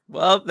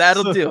 Well,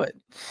 that'll So do it.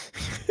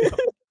 yeah.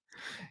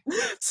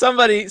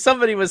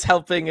 Somebody was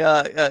helping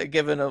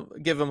give him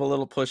a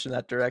little push in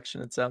that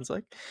direction, it sounds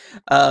like.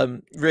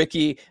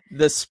 Ricky,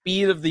 the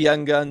speed of the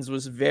young guns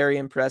was very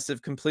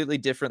impressive. Completely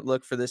different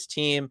look for this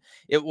team.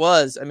 It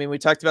was. I mean, we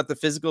talked about the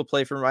physical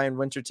play from Ryan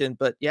Winterton,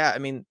 but yeah, I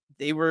mean,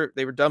 they were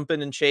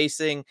dumping and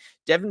chasing.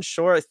 Devin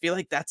Shore, I feel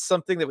like that's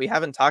something that we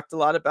haven't talked a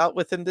lot about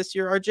with him this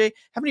year, RJ.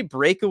 How many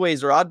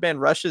breakaways or odd man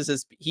rushes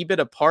has he been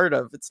a part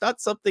of? It's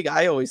not something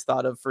I always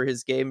thought of for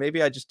his game.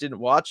 Maybe I just didn't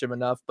watch him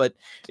enough, but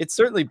it's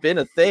certainly been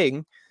a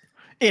thing.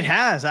 It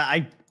has.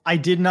 I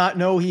did not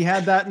know he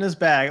had that in his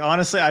bag.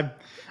 Honestly,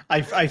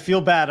 I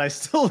feel bad. I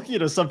still,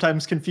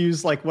 sometimes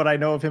confuse like what I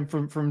know of him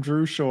from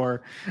Drew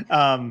Shore.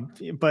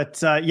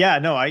 But yeah,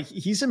 no,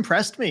 he's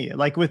impressed me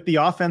like with the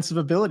offensive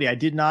ability. I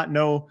did not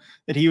know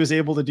that he was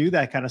able to do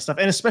that kind of stuff,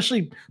 and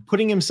especially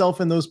putting himself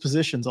in those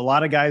positions. A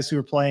lot of guys who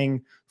are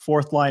playing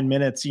fourth line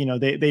minutes,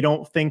 they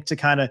don't think to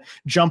kind of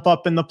jump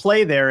up in the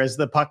play there as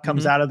the puck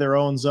comes Mhm. out of their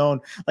own zone.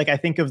 Like, I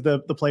think of the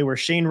play where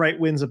Shane Wright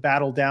wins a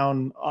battle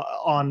down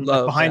on like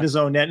Low, behind yeah. his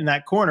own net in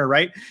that corner,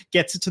 right?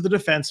 Gets it to the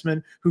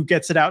defenseman who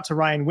gets it out to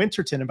Ryan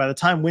Winterton. And by the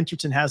time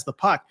Winterton has the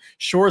puck,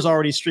 Shore's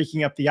already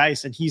streaking up the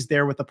ice and he's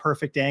there with a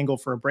perfect angle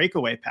for a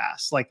breakaway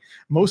pass. Like,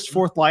 most Mhm.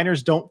 fourth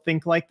liners don't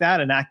think like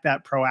that and act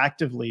that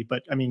proactively.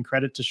 But I mean,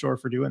 credit to Shore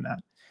for doing that.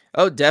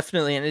 Oh,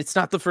 definitely, and it's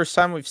not the first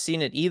time we've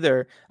seen it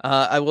either.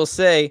 I will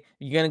say,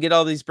 you're gonna get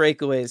all these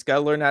breakaways,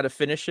 gotta learn how to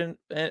finish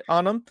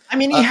on them. I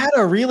mean, he had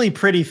a really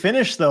pretty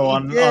finish though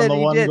on the He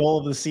one did. goal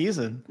of the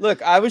season.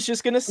 Look, I was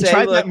just gonna He say,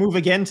 tried that look, move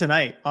again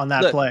tonight on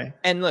that look, play.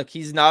 and look,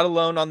 he's not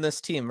alone on this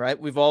team, right?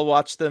 We've all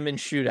watched them in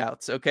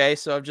shootouts, okay?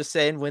 So I'm just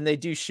saying, when they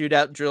do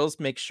shootout drills,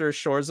 make sure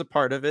Shore's a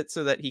part of it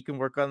so that he can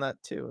work on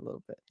that too a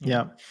little bit.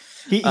 Yeah,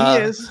 he Uh,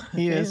 is.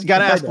 He yeah, is. You got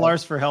to I ask know.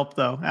 Lars for help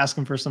though. Ask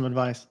him for some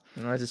advice.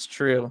 That is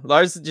true.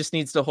 Lars just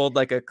needs to hold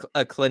like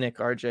a clinic,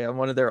 RJ, on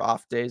one of their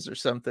off days or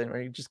something,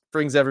 where he just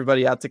brings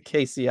everybody out to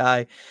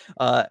KCI,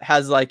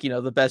 has like,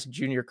 the best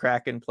junior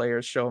Kraken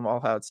players, show them all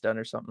how it's done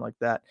or something like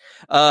that.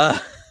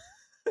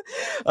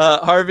 Uh,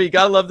 Harvey,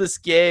 gotta love this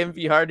game.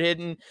 Be hard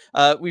hitting.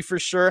 We for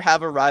sure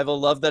have a rival.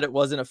 Love that it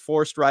wasn't a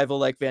forced rival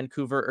like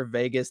Vancouver or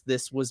Vegas.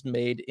 This was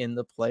made in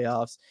the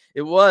playoffs.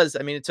 It was.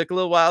 I mean, it took a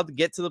little while to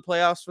get to the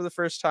playoffs for the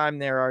first time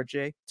there,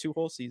 RJ. 2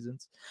 whole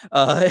seasons.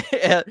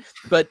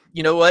 But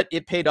you know what?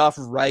 It paid off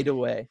right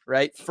away,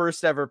 right?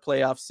 First ever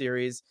playoff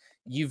series.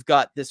 You've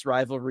got this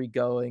rivalry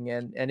going,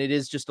 and it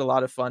is just a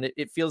lot of fun.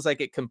 It feels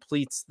like it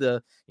completes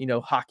the,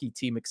 hockey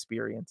team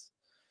experience.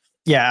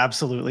 Yeah,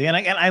 absolutely. And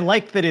I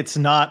like that it's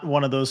not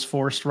one of those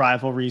forced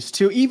rivalries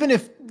too. Even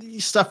if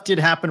stuff did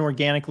happen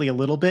organically a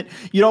little bit,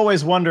 you'd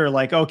always wonder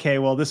like, okay,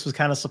 well, this was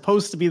kind of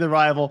supposed to be the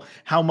rival.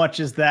 How much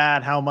is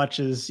that? How much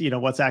is,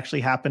 what's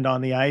actually happened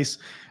on the ice?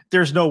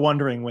 There's no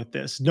wondering with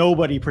this.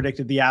 Nobody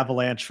predicted the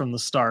Avalanche from the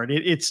start.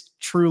 It's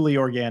truly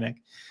organic.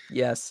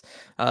 Yes.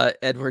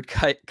 Edward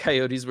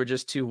Coyotes were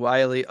just too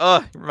wily. Oh,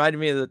 it reminded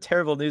me of the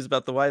terrible news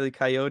about the Wile E.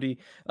 Coyote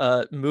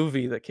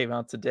movie that came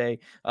out today.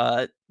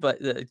 But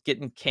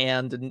getting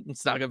canned and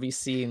it's not going to be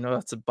seen. Oh,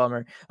 that's a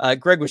bummer.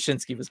 Greg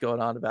Wyshynski was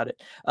going on about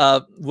it.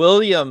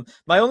 William,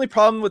 my only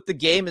problem with the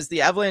game is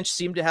the Avalanche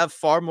seem to have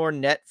far more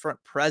net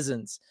front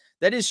presence.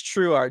 That is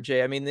true,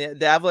 RJ. I mean,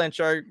 the Avalanche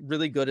are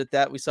really good at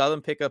that. We saw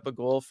them pick up a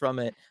goal from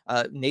it.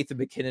 Nathan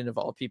McKinnon, of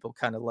all people,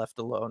 kind of left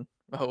alone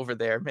over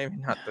there. Maybe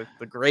not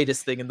the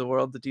greatest thing in the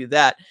world to do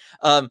that.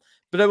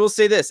 But I will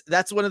say this,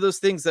 that's one of those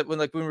things that when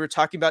we were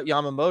talking about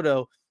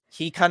Yamamoto,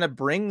 he kind of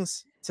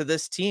brings to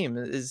this team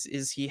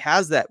is he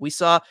has that. We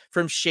saw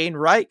from Shane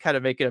Wright kind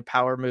of making a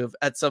power move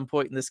at some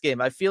point in this game.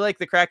 I feel like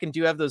the Kraken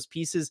do have those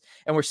pieces,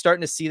 and we're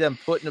starting to see them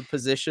put in a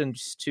position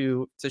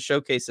to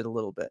showcase it a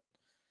little bit.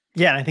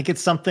 Yeah, and I think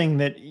it's something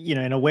that,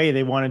 in a way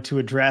they wanted to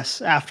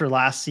address after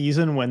last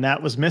season when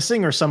that was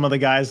missing, or some of the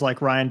guys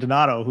like Ryan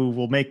Donato who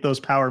will make those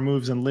power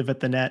moves and live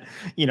at the net,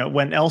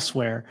 went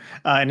elsewhere.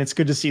 And it's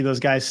good to see those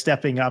guys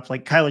stepping up.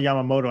 Like Kyler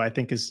Yamamoto, I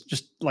think is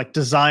just like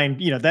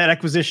designed, that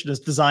acquisition is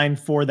designed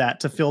for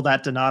that, to fill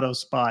that Donato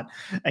spot,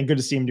 and good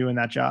to see him doing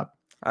that job.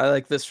 I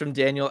like this from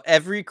Daniel.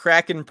 Every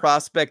Kraken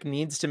prospect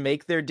needs to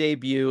make their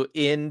debut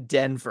in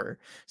Denver.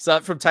 Saw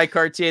it from Ty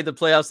Cartier, the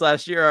playoffs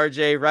last year,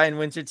 RJ. Ryan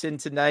Winterton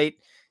tonight.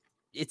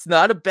 It's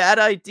not a bad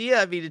idea.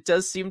 I mean, it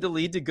does seem to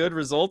lead to good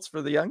results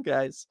for the young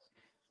guys.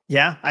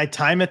 Yeah, I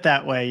time it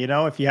that way.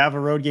 If you have a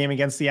road game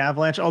against the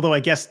Avalanche, although I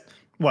guess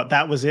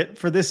that was it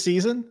for this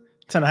season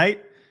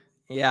tonight.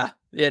 Yeah,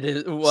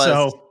 it was.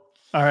 So,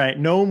 all right,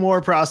 no more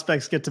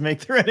prospects get to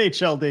make their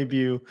NHL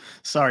debut.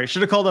 Sorry,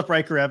 should have called up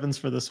Riker Evans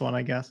for this one,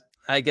 I guess.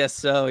 I guess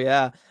so,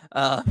 yeah.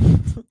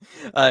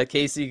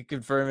 Casey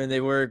confirming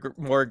they were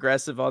more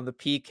aggressive on the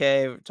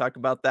PK. We talked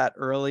about that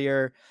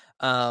earlier.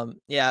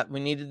 Yeah, we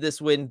needed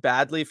this win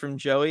badly from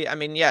Joey. I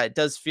mean, yeah, it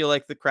does feel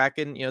like the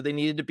Kraken, they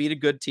needed to beat a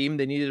good team.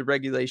 They needed a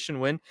regulation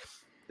win.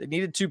 They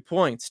needed 2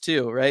 points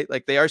too, right?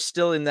 Like they are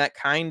still in that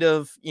kind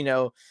of,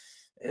 you're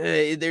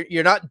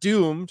not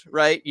doomed,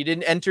 right? You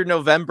didn't enter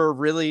November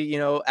really,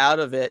 out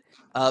of it.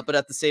 But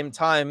at the same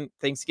time,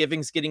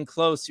 Thanksgiving's getting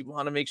close. You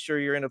want to make sure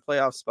you're in a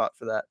playoff spot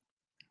for that.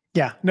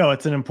 Yeah, no,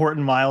 it's an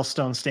important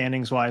milestone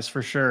standings wise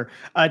for sure.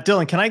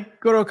 Dylan, can I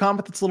go to a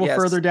comment that's a little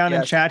further down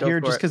in chat here?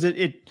 Just because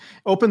it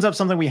opens up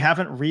something we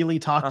haven't really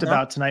talked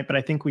about tonight, but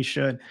I think we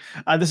should.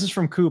 This is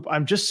from Coop.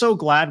 I'm just so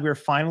glad we're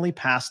finally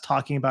past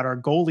talking about our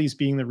goalies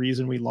being the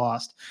reason we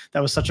lost. That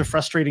was such a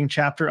frustrating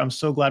chapter. I'm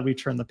so glad we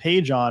turned the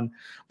page on.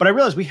 But I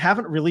realized we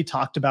haven't really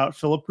talked about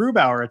Philip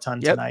Grubauer a ton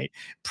tonight.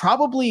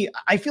 Probably,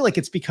 I feel like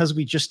it's because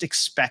we just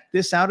expect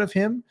this out of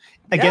him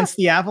against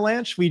the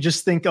Avalanche. We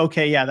just think,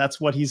 okay, yeah,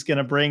 that's what he's going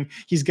to bring.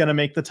 He's going to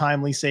make the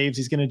timely saves.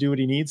 He's going to do what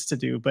he needs to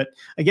do. But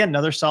again,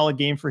 another solid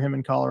game for him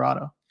in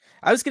Colorado.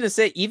 I was going to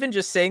say, even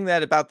just saying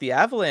that about the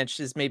Avalanche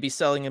is maybe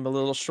selling him a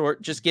little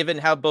short, just given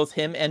how both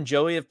him and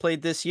Joey have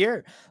played this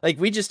year. Like,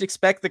 we just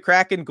expect the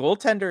Kraken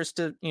goaltenders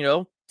to,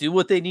 do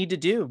what they need to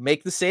do,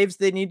 make the saves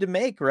they need to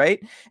make,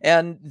 right?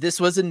 And this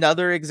was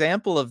another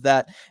example of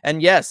that.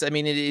 And yes, I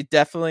mean, it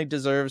definitely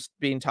deserves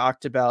being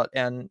talked about,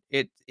 and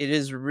it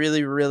is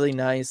really, really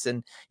nice.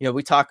 And,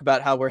 we talk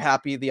about how we're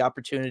happy the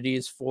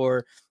opportunities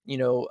for,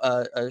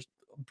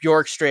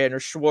 Bjorkstrand or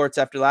Schwartz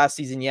after last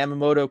season,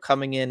 Yamamoto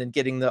coming in and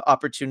getting the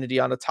opportunity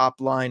on a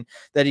top line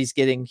that he's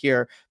getting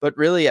here. But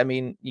really, I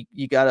mean,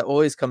 you got to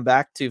always come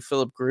back to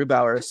Philip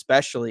Grubauer,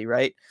 especially,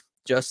 right?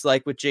 Just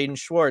like with Jaden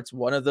Schwartz,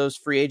 one of those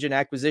free agent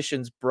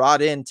acquisitions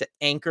brought in to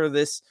anchor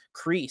this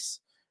crease,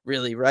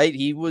 really, right?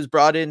 He was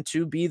brought in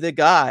to be the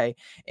guy,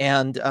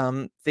 and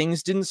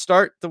things didn't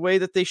start the way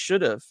that they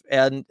should have.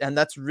 And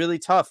that's really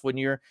tough when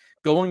you're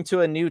going to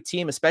a new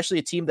team, especially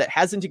a team that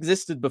hasn't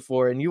existed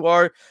before, and you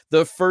are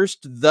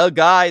the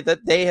guy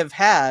that they have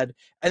had,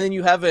 and then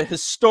you have a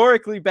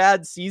historically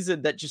bad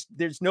season that just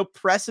there's no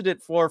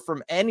precedent for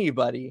from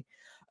anybody.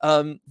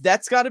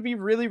 That's got to be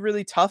really,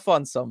 really tough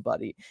on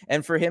somebody.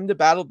 And for him to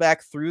battle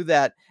back through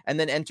that and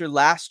then enter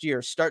last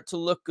year, start to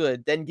look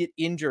good, then get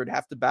injured,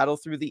 have to battle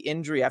through the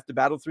injury, have to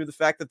battle through the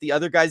fact that the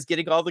other guy's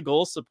getting all the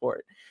goal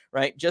support,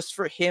 right? Just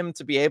for him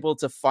to be able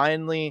to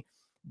finally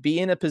be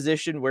in a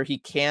position where he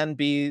can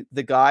be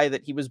the guy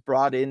that he was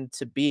brought in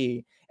to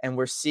be. And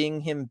we're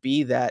seeing him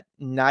be that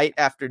night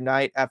after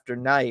night after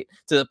night,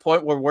 to the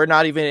point where we're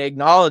not even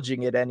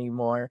acknowledging it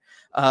anymore.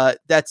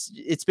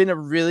 It's been a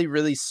really,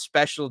 really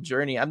special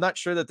journey. I'm not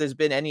sure that there's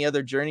been any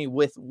other journey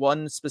with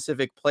one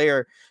specific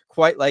player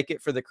quite like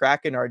it for the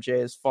Kraken,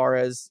 RJ, as far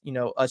as,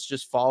 us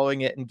just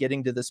following it and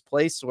getting to this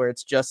place where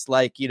it's just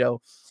like,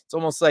 it's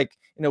almost like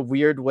in a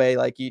weird way,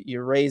 like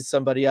you raise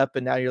somebody up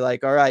and now you're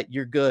like, all right,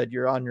 you're good.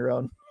 You're on your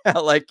own.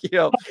 Like,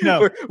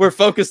 we're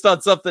focused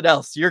on something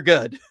else. You're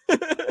good.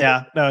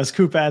 Yeah, no, as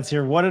Coop adds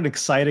here, what an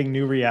exciting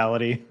new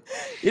reality.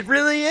 It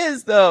really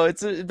is, though.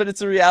 It's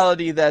a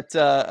reality that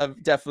I'm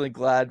definitely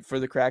glad for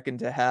the Kraken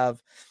to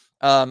have.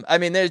 I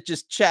mean, there's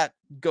just chat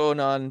going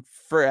on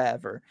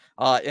forever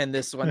in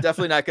this one.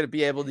 Definitely not going to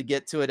be able to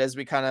get to it as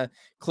we kind of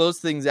close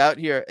things out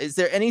here. Is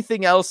there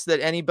anything else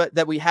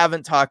that we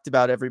haven't talked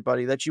about,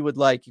 everybody, that you would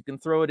like? You can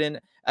throw it in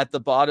at the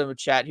bottom of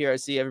chat here. I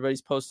see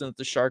everybody's posting that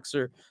the Sharks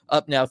are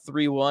up now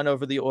 3-1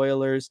 over the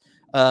Oilers.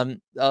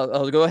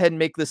 I'll go ahead and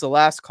make this a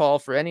last call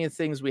for any of the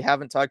things we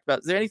haven't talked about.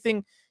 Is there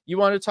anything you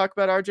want to talk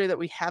about, RJ, that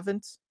we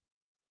haven't?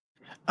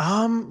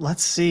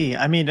 Let's see.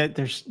 I mean,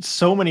 there's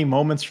so many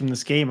moments from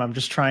this game. I'm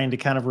just trying to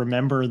kind of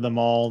remember them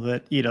all,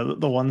 that,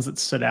 the ones that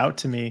stood out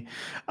to me.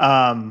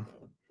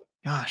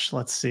 Gosh,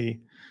 let's see.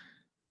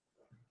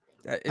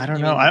 I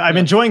don't know. Even, I'm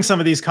enjoying some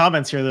of these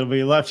comments here that'll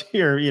be left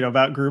here,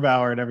 about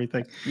Grubauer and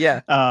everything.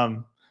 yeah.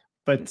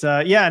 But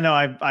yeah, no,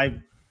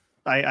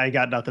 I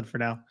got nothing for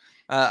now.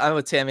 I'm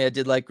with Tammy. I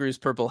did like Gru's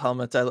purple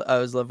helmet. I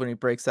always love when he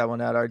breaks that one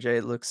out, RJ.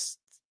 It looks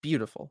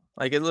beautiful.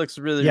 Like, it looks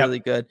really, really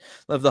Yep. good.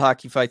 Love the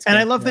hockey fights And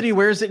I game love that tonight. he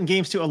wears it in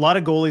games too. A lot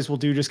of goalies will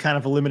do just kind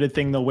of a limited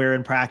thing they'll wear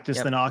in practice,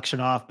 Yep. then auction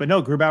off. But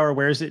no, Grubauer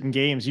wears it in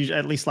games. Usually,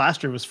 at least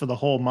last year was for the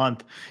whole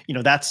month.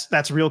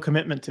 That's real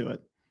commitment to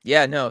it.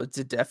 Yeah, no, it's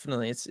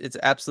definitely it's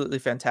absolutely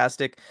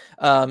fantastic.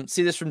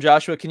 See this from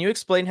Joshua. Can you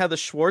explain how the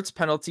Schwartz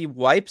penalty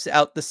wipes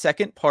out the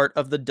second part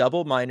of the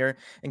double minor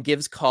and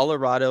gives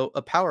Colorado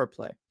a power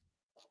play?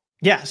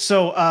 Yeah.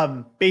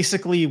 So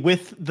basically,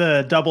 with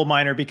the double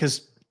minor,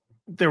 because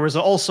there was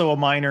also a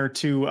minor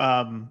to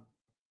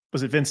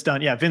was it Vince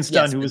Dunn? Yeah, Vince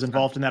Dunn, Yes, who was Vince Dunn.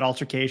 involved in that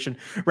altercation.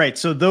 Right.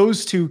 So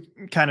those two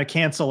kind of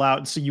cancel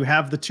out. So you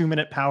have the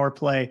 2-minute power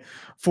play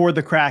for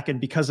the Kraken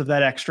because of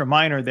that extra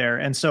minor there.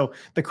 And so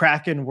the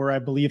Kraken were, I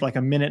believe, like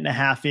a minute and a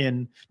half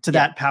in to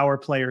Yeah. that power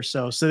play or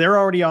so. So they're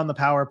already on the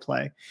power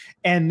play.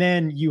 And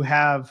then you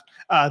have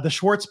the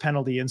Schwartz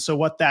penalty. And so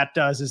what that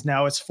does is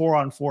now it's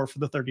 4-on-4 for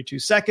the 32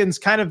 seconds,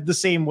 kind of the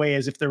same way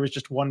as if there was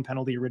just one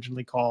penalty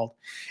originally called.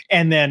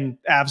 And then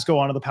Avs go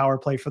onto the power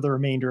play for the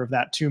remainder of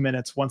that 2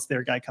 minutes once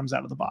their guy comes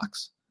out of the box.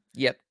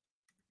 Yep.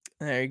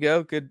 There you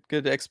go. Good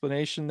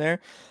explanation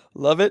there.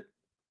 Love it.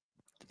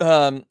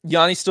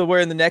 Yanni still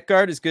wearing the neck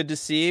guard is good to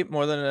see.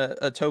 More than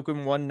a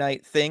token one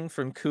night thing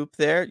from Coop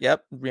there.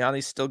 Yep,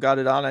 Yanni still got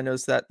it on. I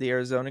noticed that the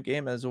Arizona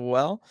game as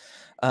well.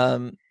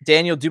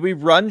 Daniel, do we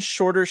run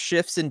shorter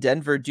shifts in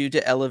Denver due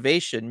to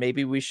elevation?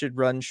 Maybe we should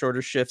run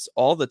shorter shifts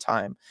all the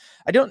time.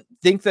 I don't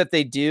think that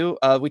they do.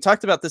 We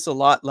talked about this a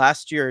lot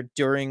last year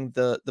during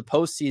the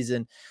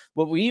postseason.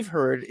 What we've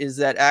heard is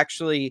that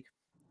actually,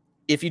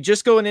 if you're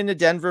just going into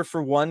Denver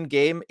for one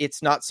game,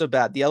 it's not so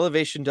bad. The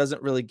elevation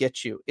doesn't really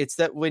get you. It's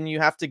that when you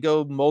have to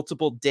go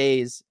multiple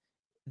days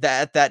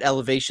that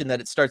elevation that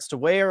it starts to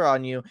wear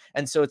on you.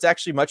 And so it's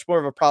actually much more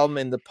of a problem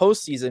in the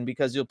postseason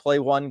because you'll play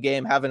one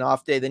game, have an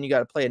off day, then you got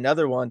to play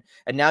another one.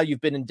 And now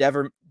you've been in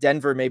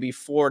Denver maybe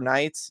 4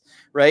 nights,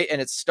 right? And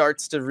it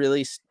starts to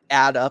really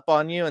add up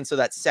on you. And so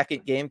that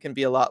second game can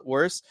be a lot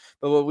worse.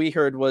 But what we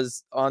heard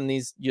was on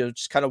these,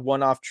 just kind of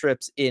one-off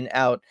trips in,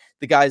 out,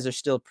 the guys are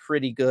still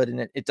pretty good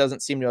and it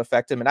doesn't seem to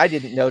affect them. And I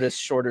didn't notice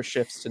shorter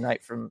shifts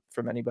tonight from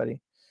anybody.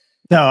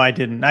 No, I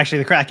didn't. Actually,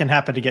 the Kraken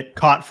happened to get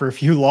caught for a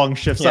few long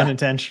shifts Yeah.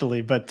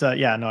 unintentionally, but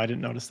yeah, no, I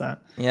didn't notice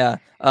that. Yeah.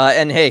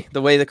 And hey,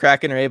 the way the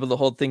Kraken are able to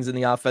hold things in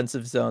the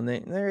offensive zone,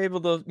 they're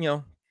able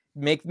to,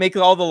 make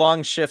all the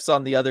long shifts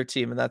on the other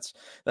team. And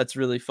that's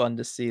really fun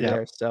to see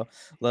there. So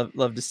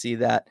love to see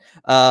that.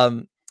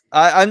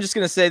 I'm just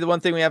going to say the one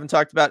thing we haven't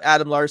talked about,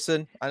 Adam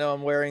Larson. I know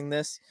I'm wearing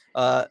this.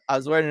 I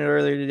was wearing it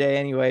earlier today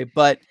anyway,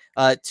 but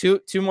two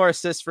more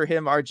assists for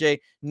him, RJ.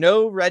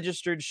 No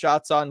registered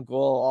shots on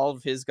goal. All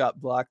of his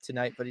got blocked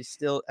tonight, but he's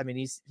still,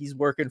 he's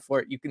working for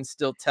it. You can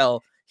still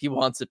tell he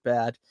wants it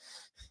bad.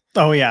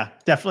 Oh yeah,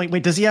 definitely.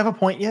 Wait, does he have a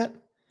point yet?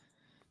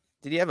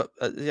 Did he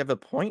have a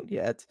point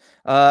yet?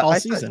 All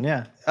season,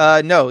 yeah.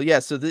 No, yeah.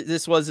 So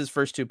this was his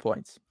first 2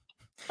 points.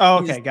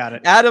 Oh, okay, got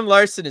it. Adam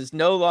Larson is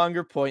no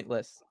longer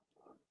pointless.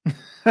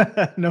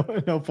 no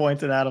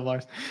points at Adam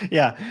Larson.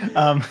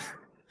 Yeah.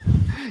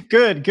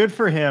 Good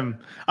for him.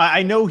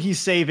 I know he's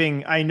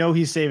saving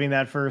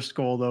that first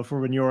goal though for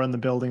when you're in the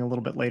building a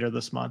little bit later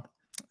this month.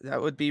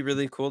 That would be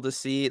really cool to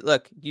see.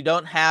 Look, you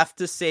don't have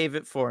to save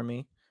it for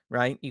me,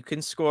 right? You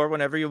can score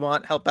whenever you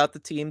want, help out the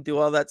team, do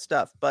all that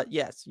stuff. But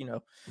yes,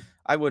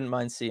 I wouldn't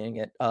mind seeing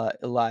it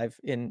live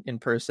in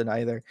person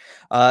either.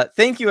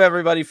 Thank you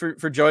everybody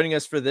for joining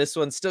us for this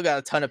one. Still got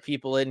a ton of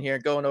people in here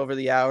going over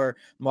the hour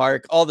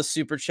mark. All the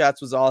super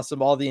chats was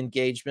awesome. All the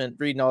engagement,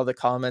 reading all the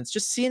comments,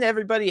 just seeing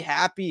everybody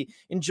happy,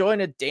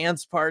 enjoying a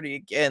dance party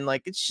again.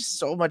 Like, it's just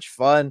so much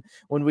fun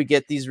when we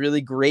get these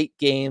really great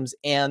games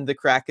and the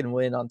Kraken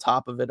win on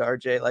top of it,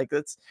 RJ. Like,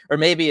 or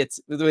maybe it's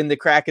when the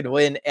Kraken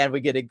win and we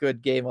get a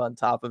good game on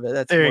top of it.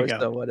 That's more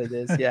so what it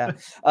is. Yeah.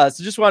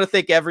 So just want to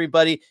thank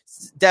everybody.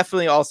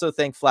 Definitely also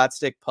thank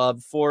Flatstick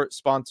Pub for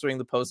sponsoring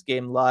the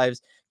post-game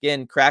lives.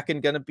 Again, Kraken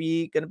gonna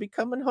be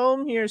coming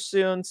home here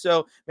soon,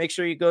 so make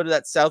sure you go to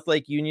that South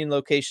Lake Union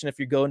location if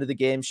you're going to the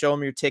game. Show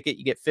them your ticket.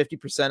 You get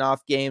 50%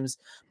 off games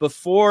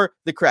before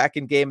the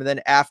Kraken game, and then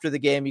after the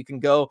game, you can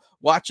go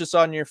watch us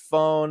on your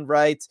phone,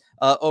 right?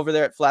 Over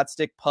there at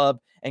Flatstick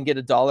Pub and get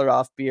 $1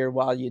 off beer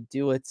while you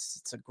do it.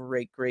 It's a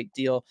great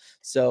deal.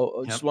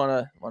 So just want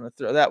to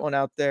throw that one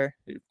out there.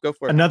 Go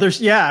for it.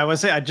 I would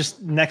say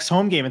just next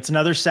home game. It's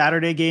another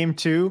Saturday game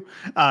too.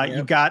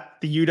 You got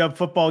the UW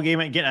football game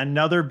again,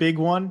 another big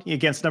one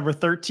against number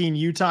 13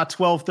 Utah,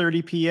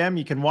 12:30 p.m.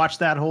 You can watch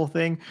that whole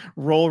thing,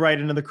 roll right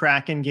into the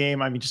Kraken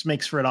game. Just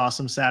makes for an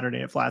awesome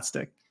Saturday at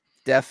Flatstick.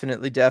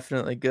 Definitely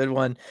good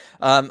one.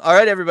 All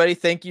right, everybody.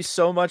 Thank you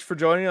so much for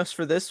joining us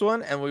for this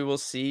one, and we will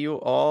see you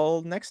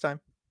all next time.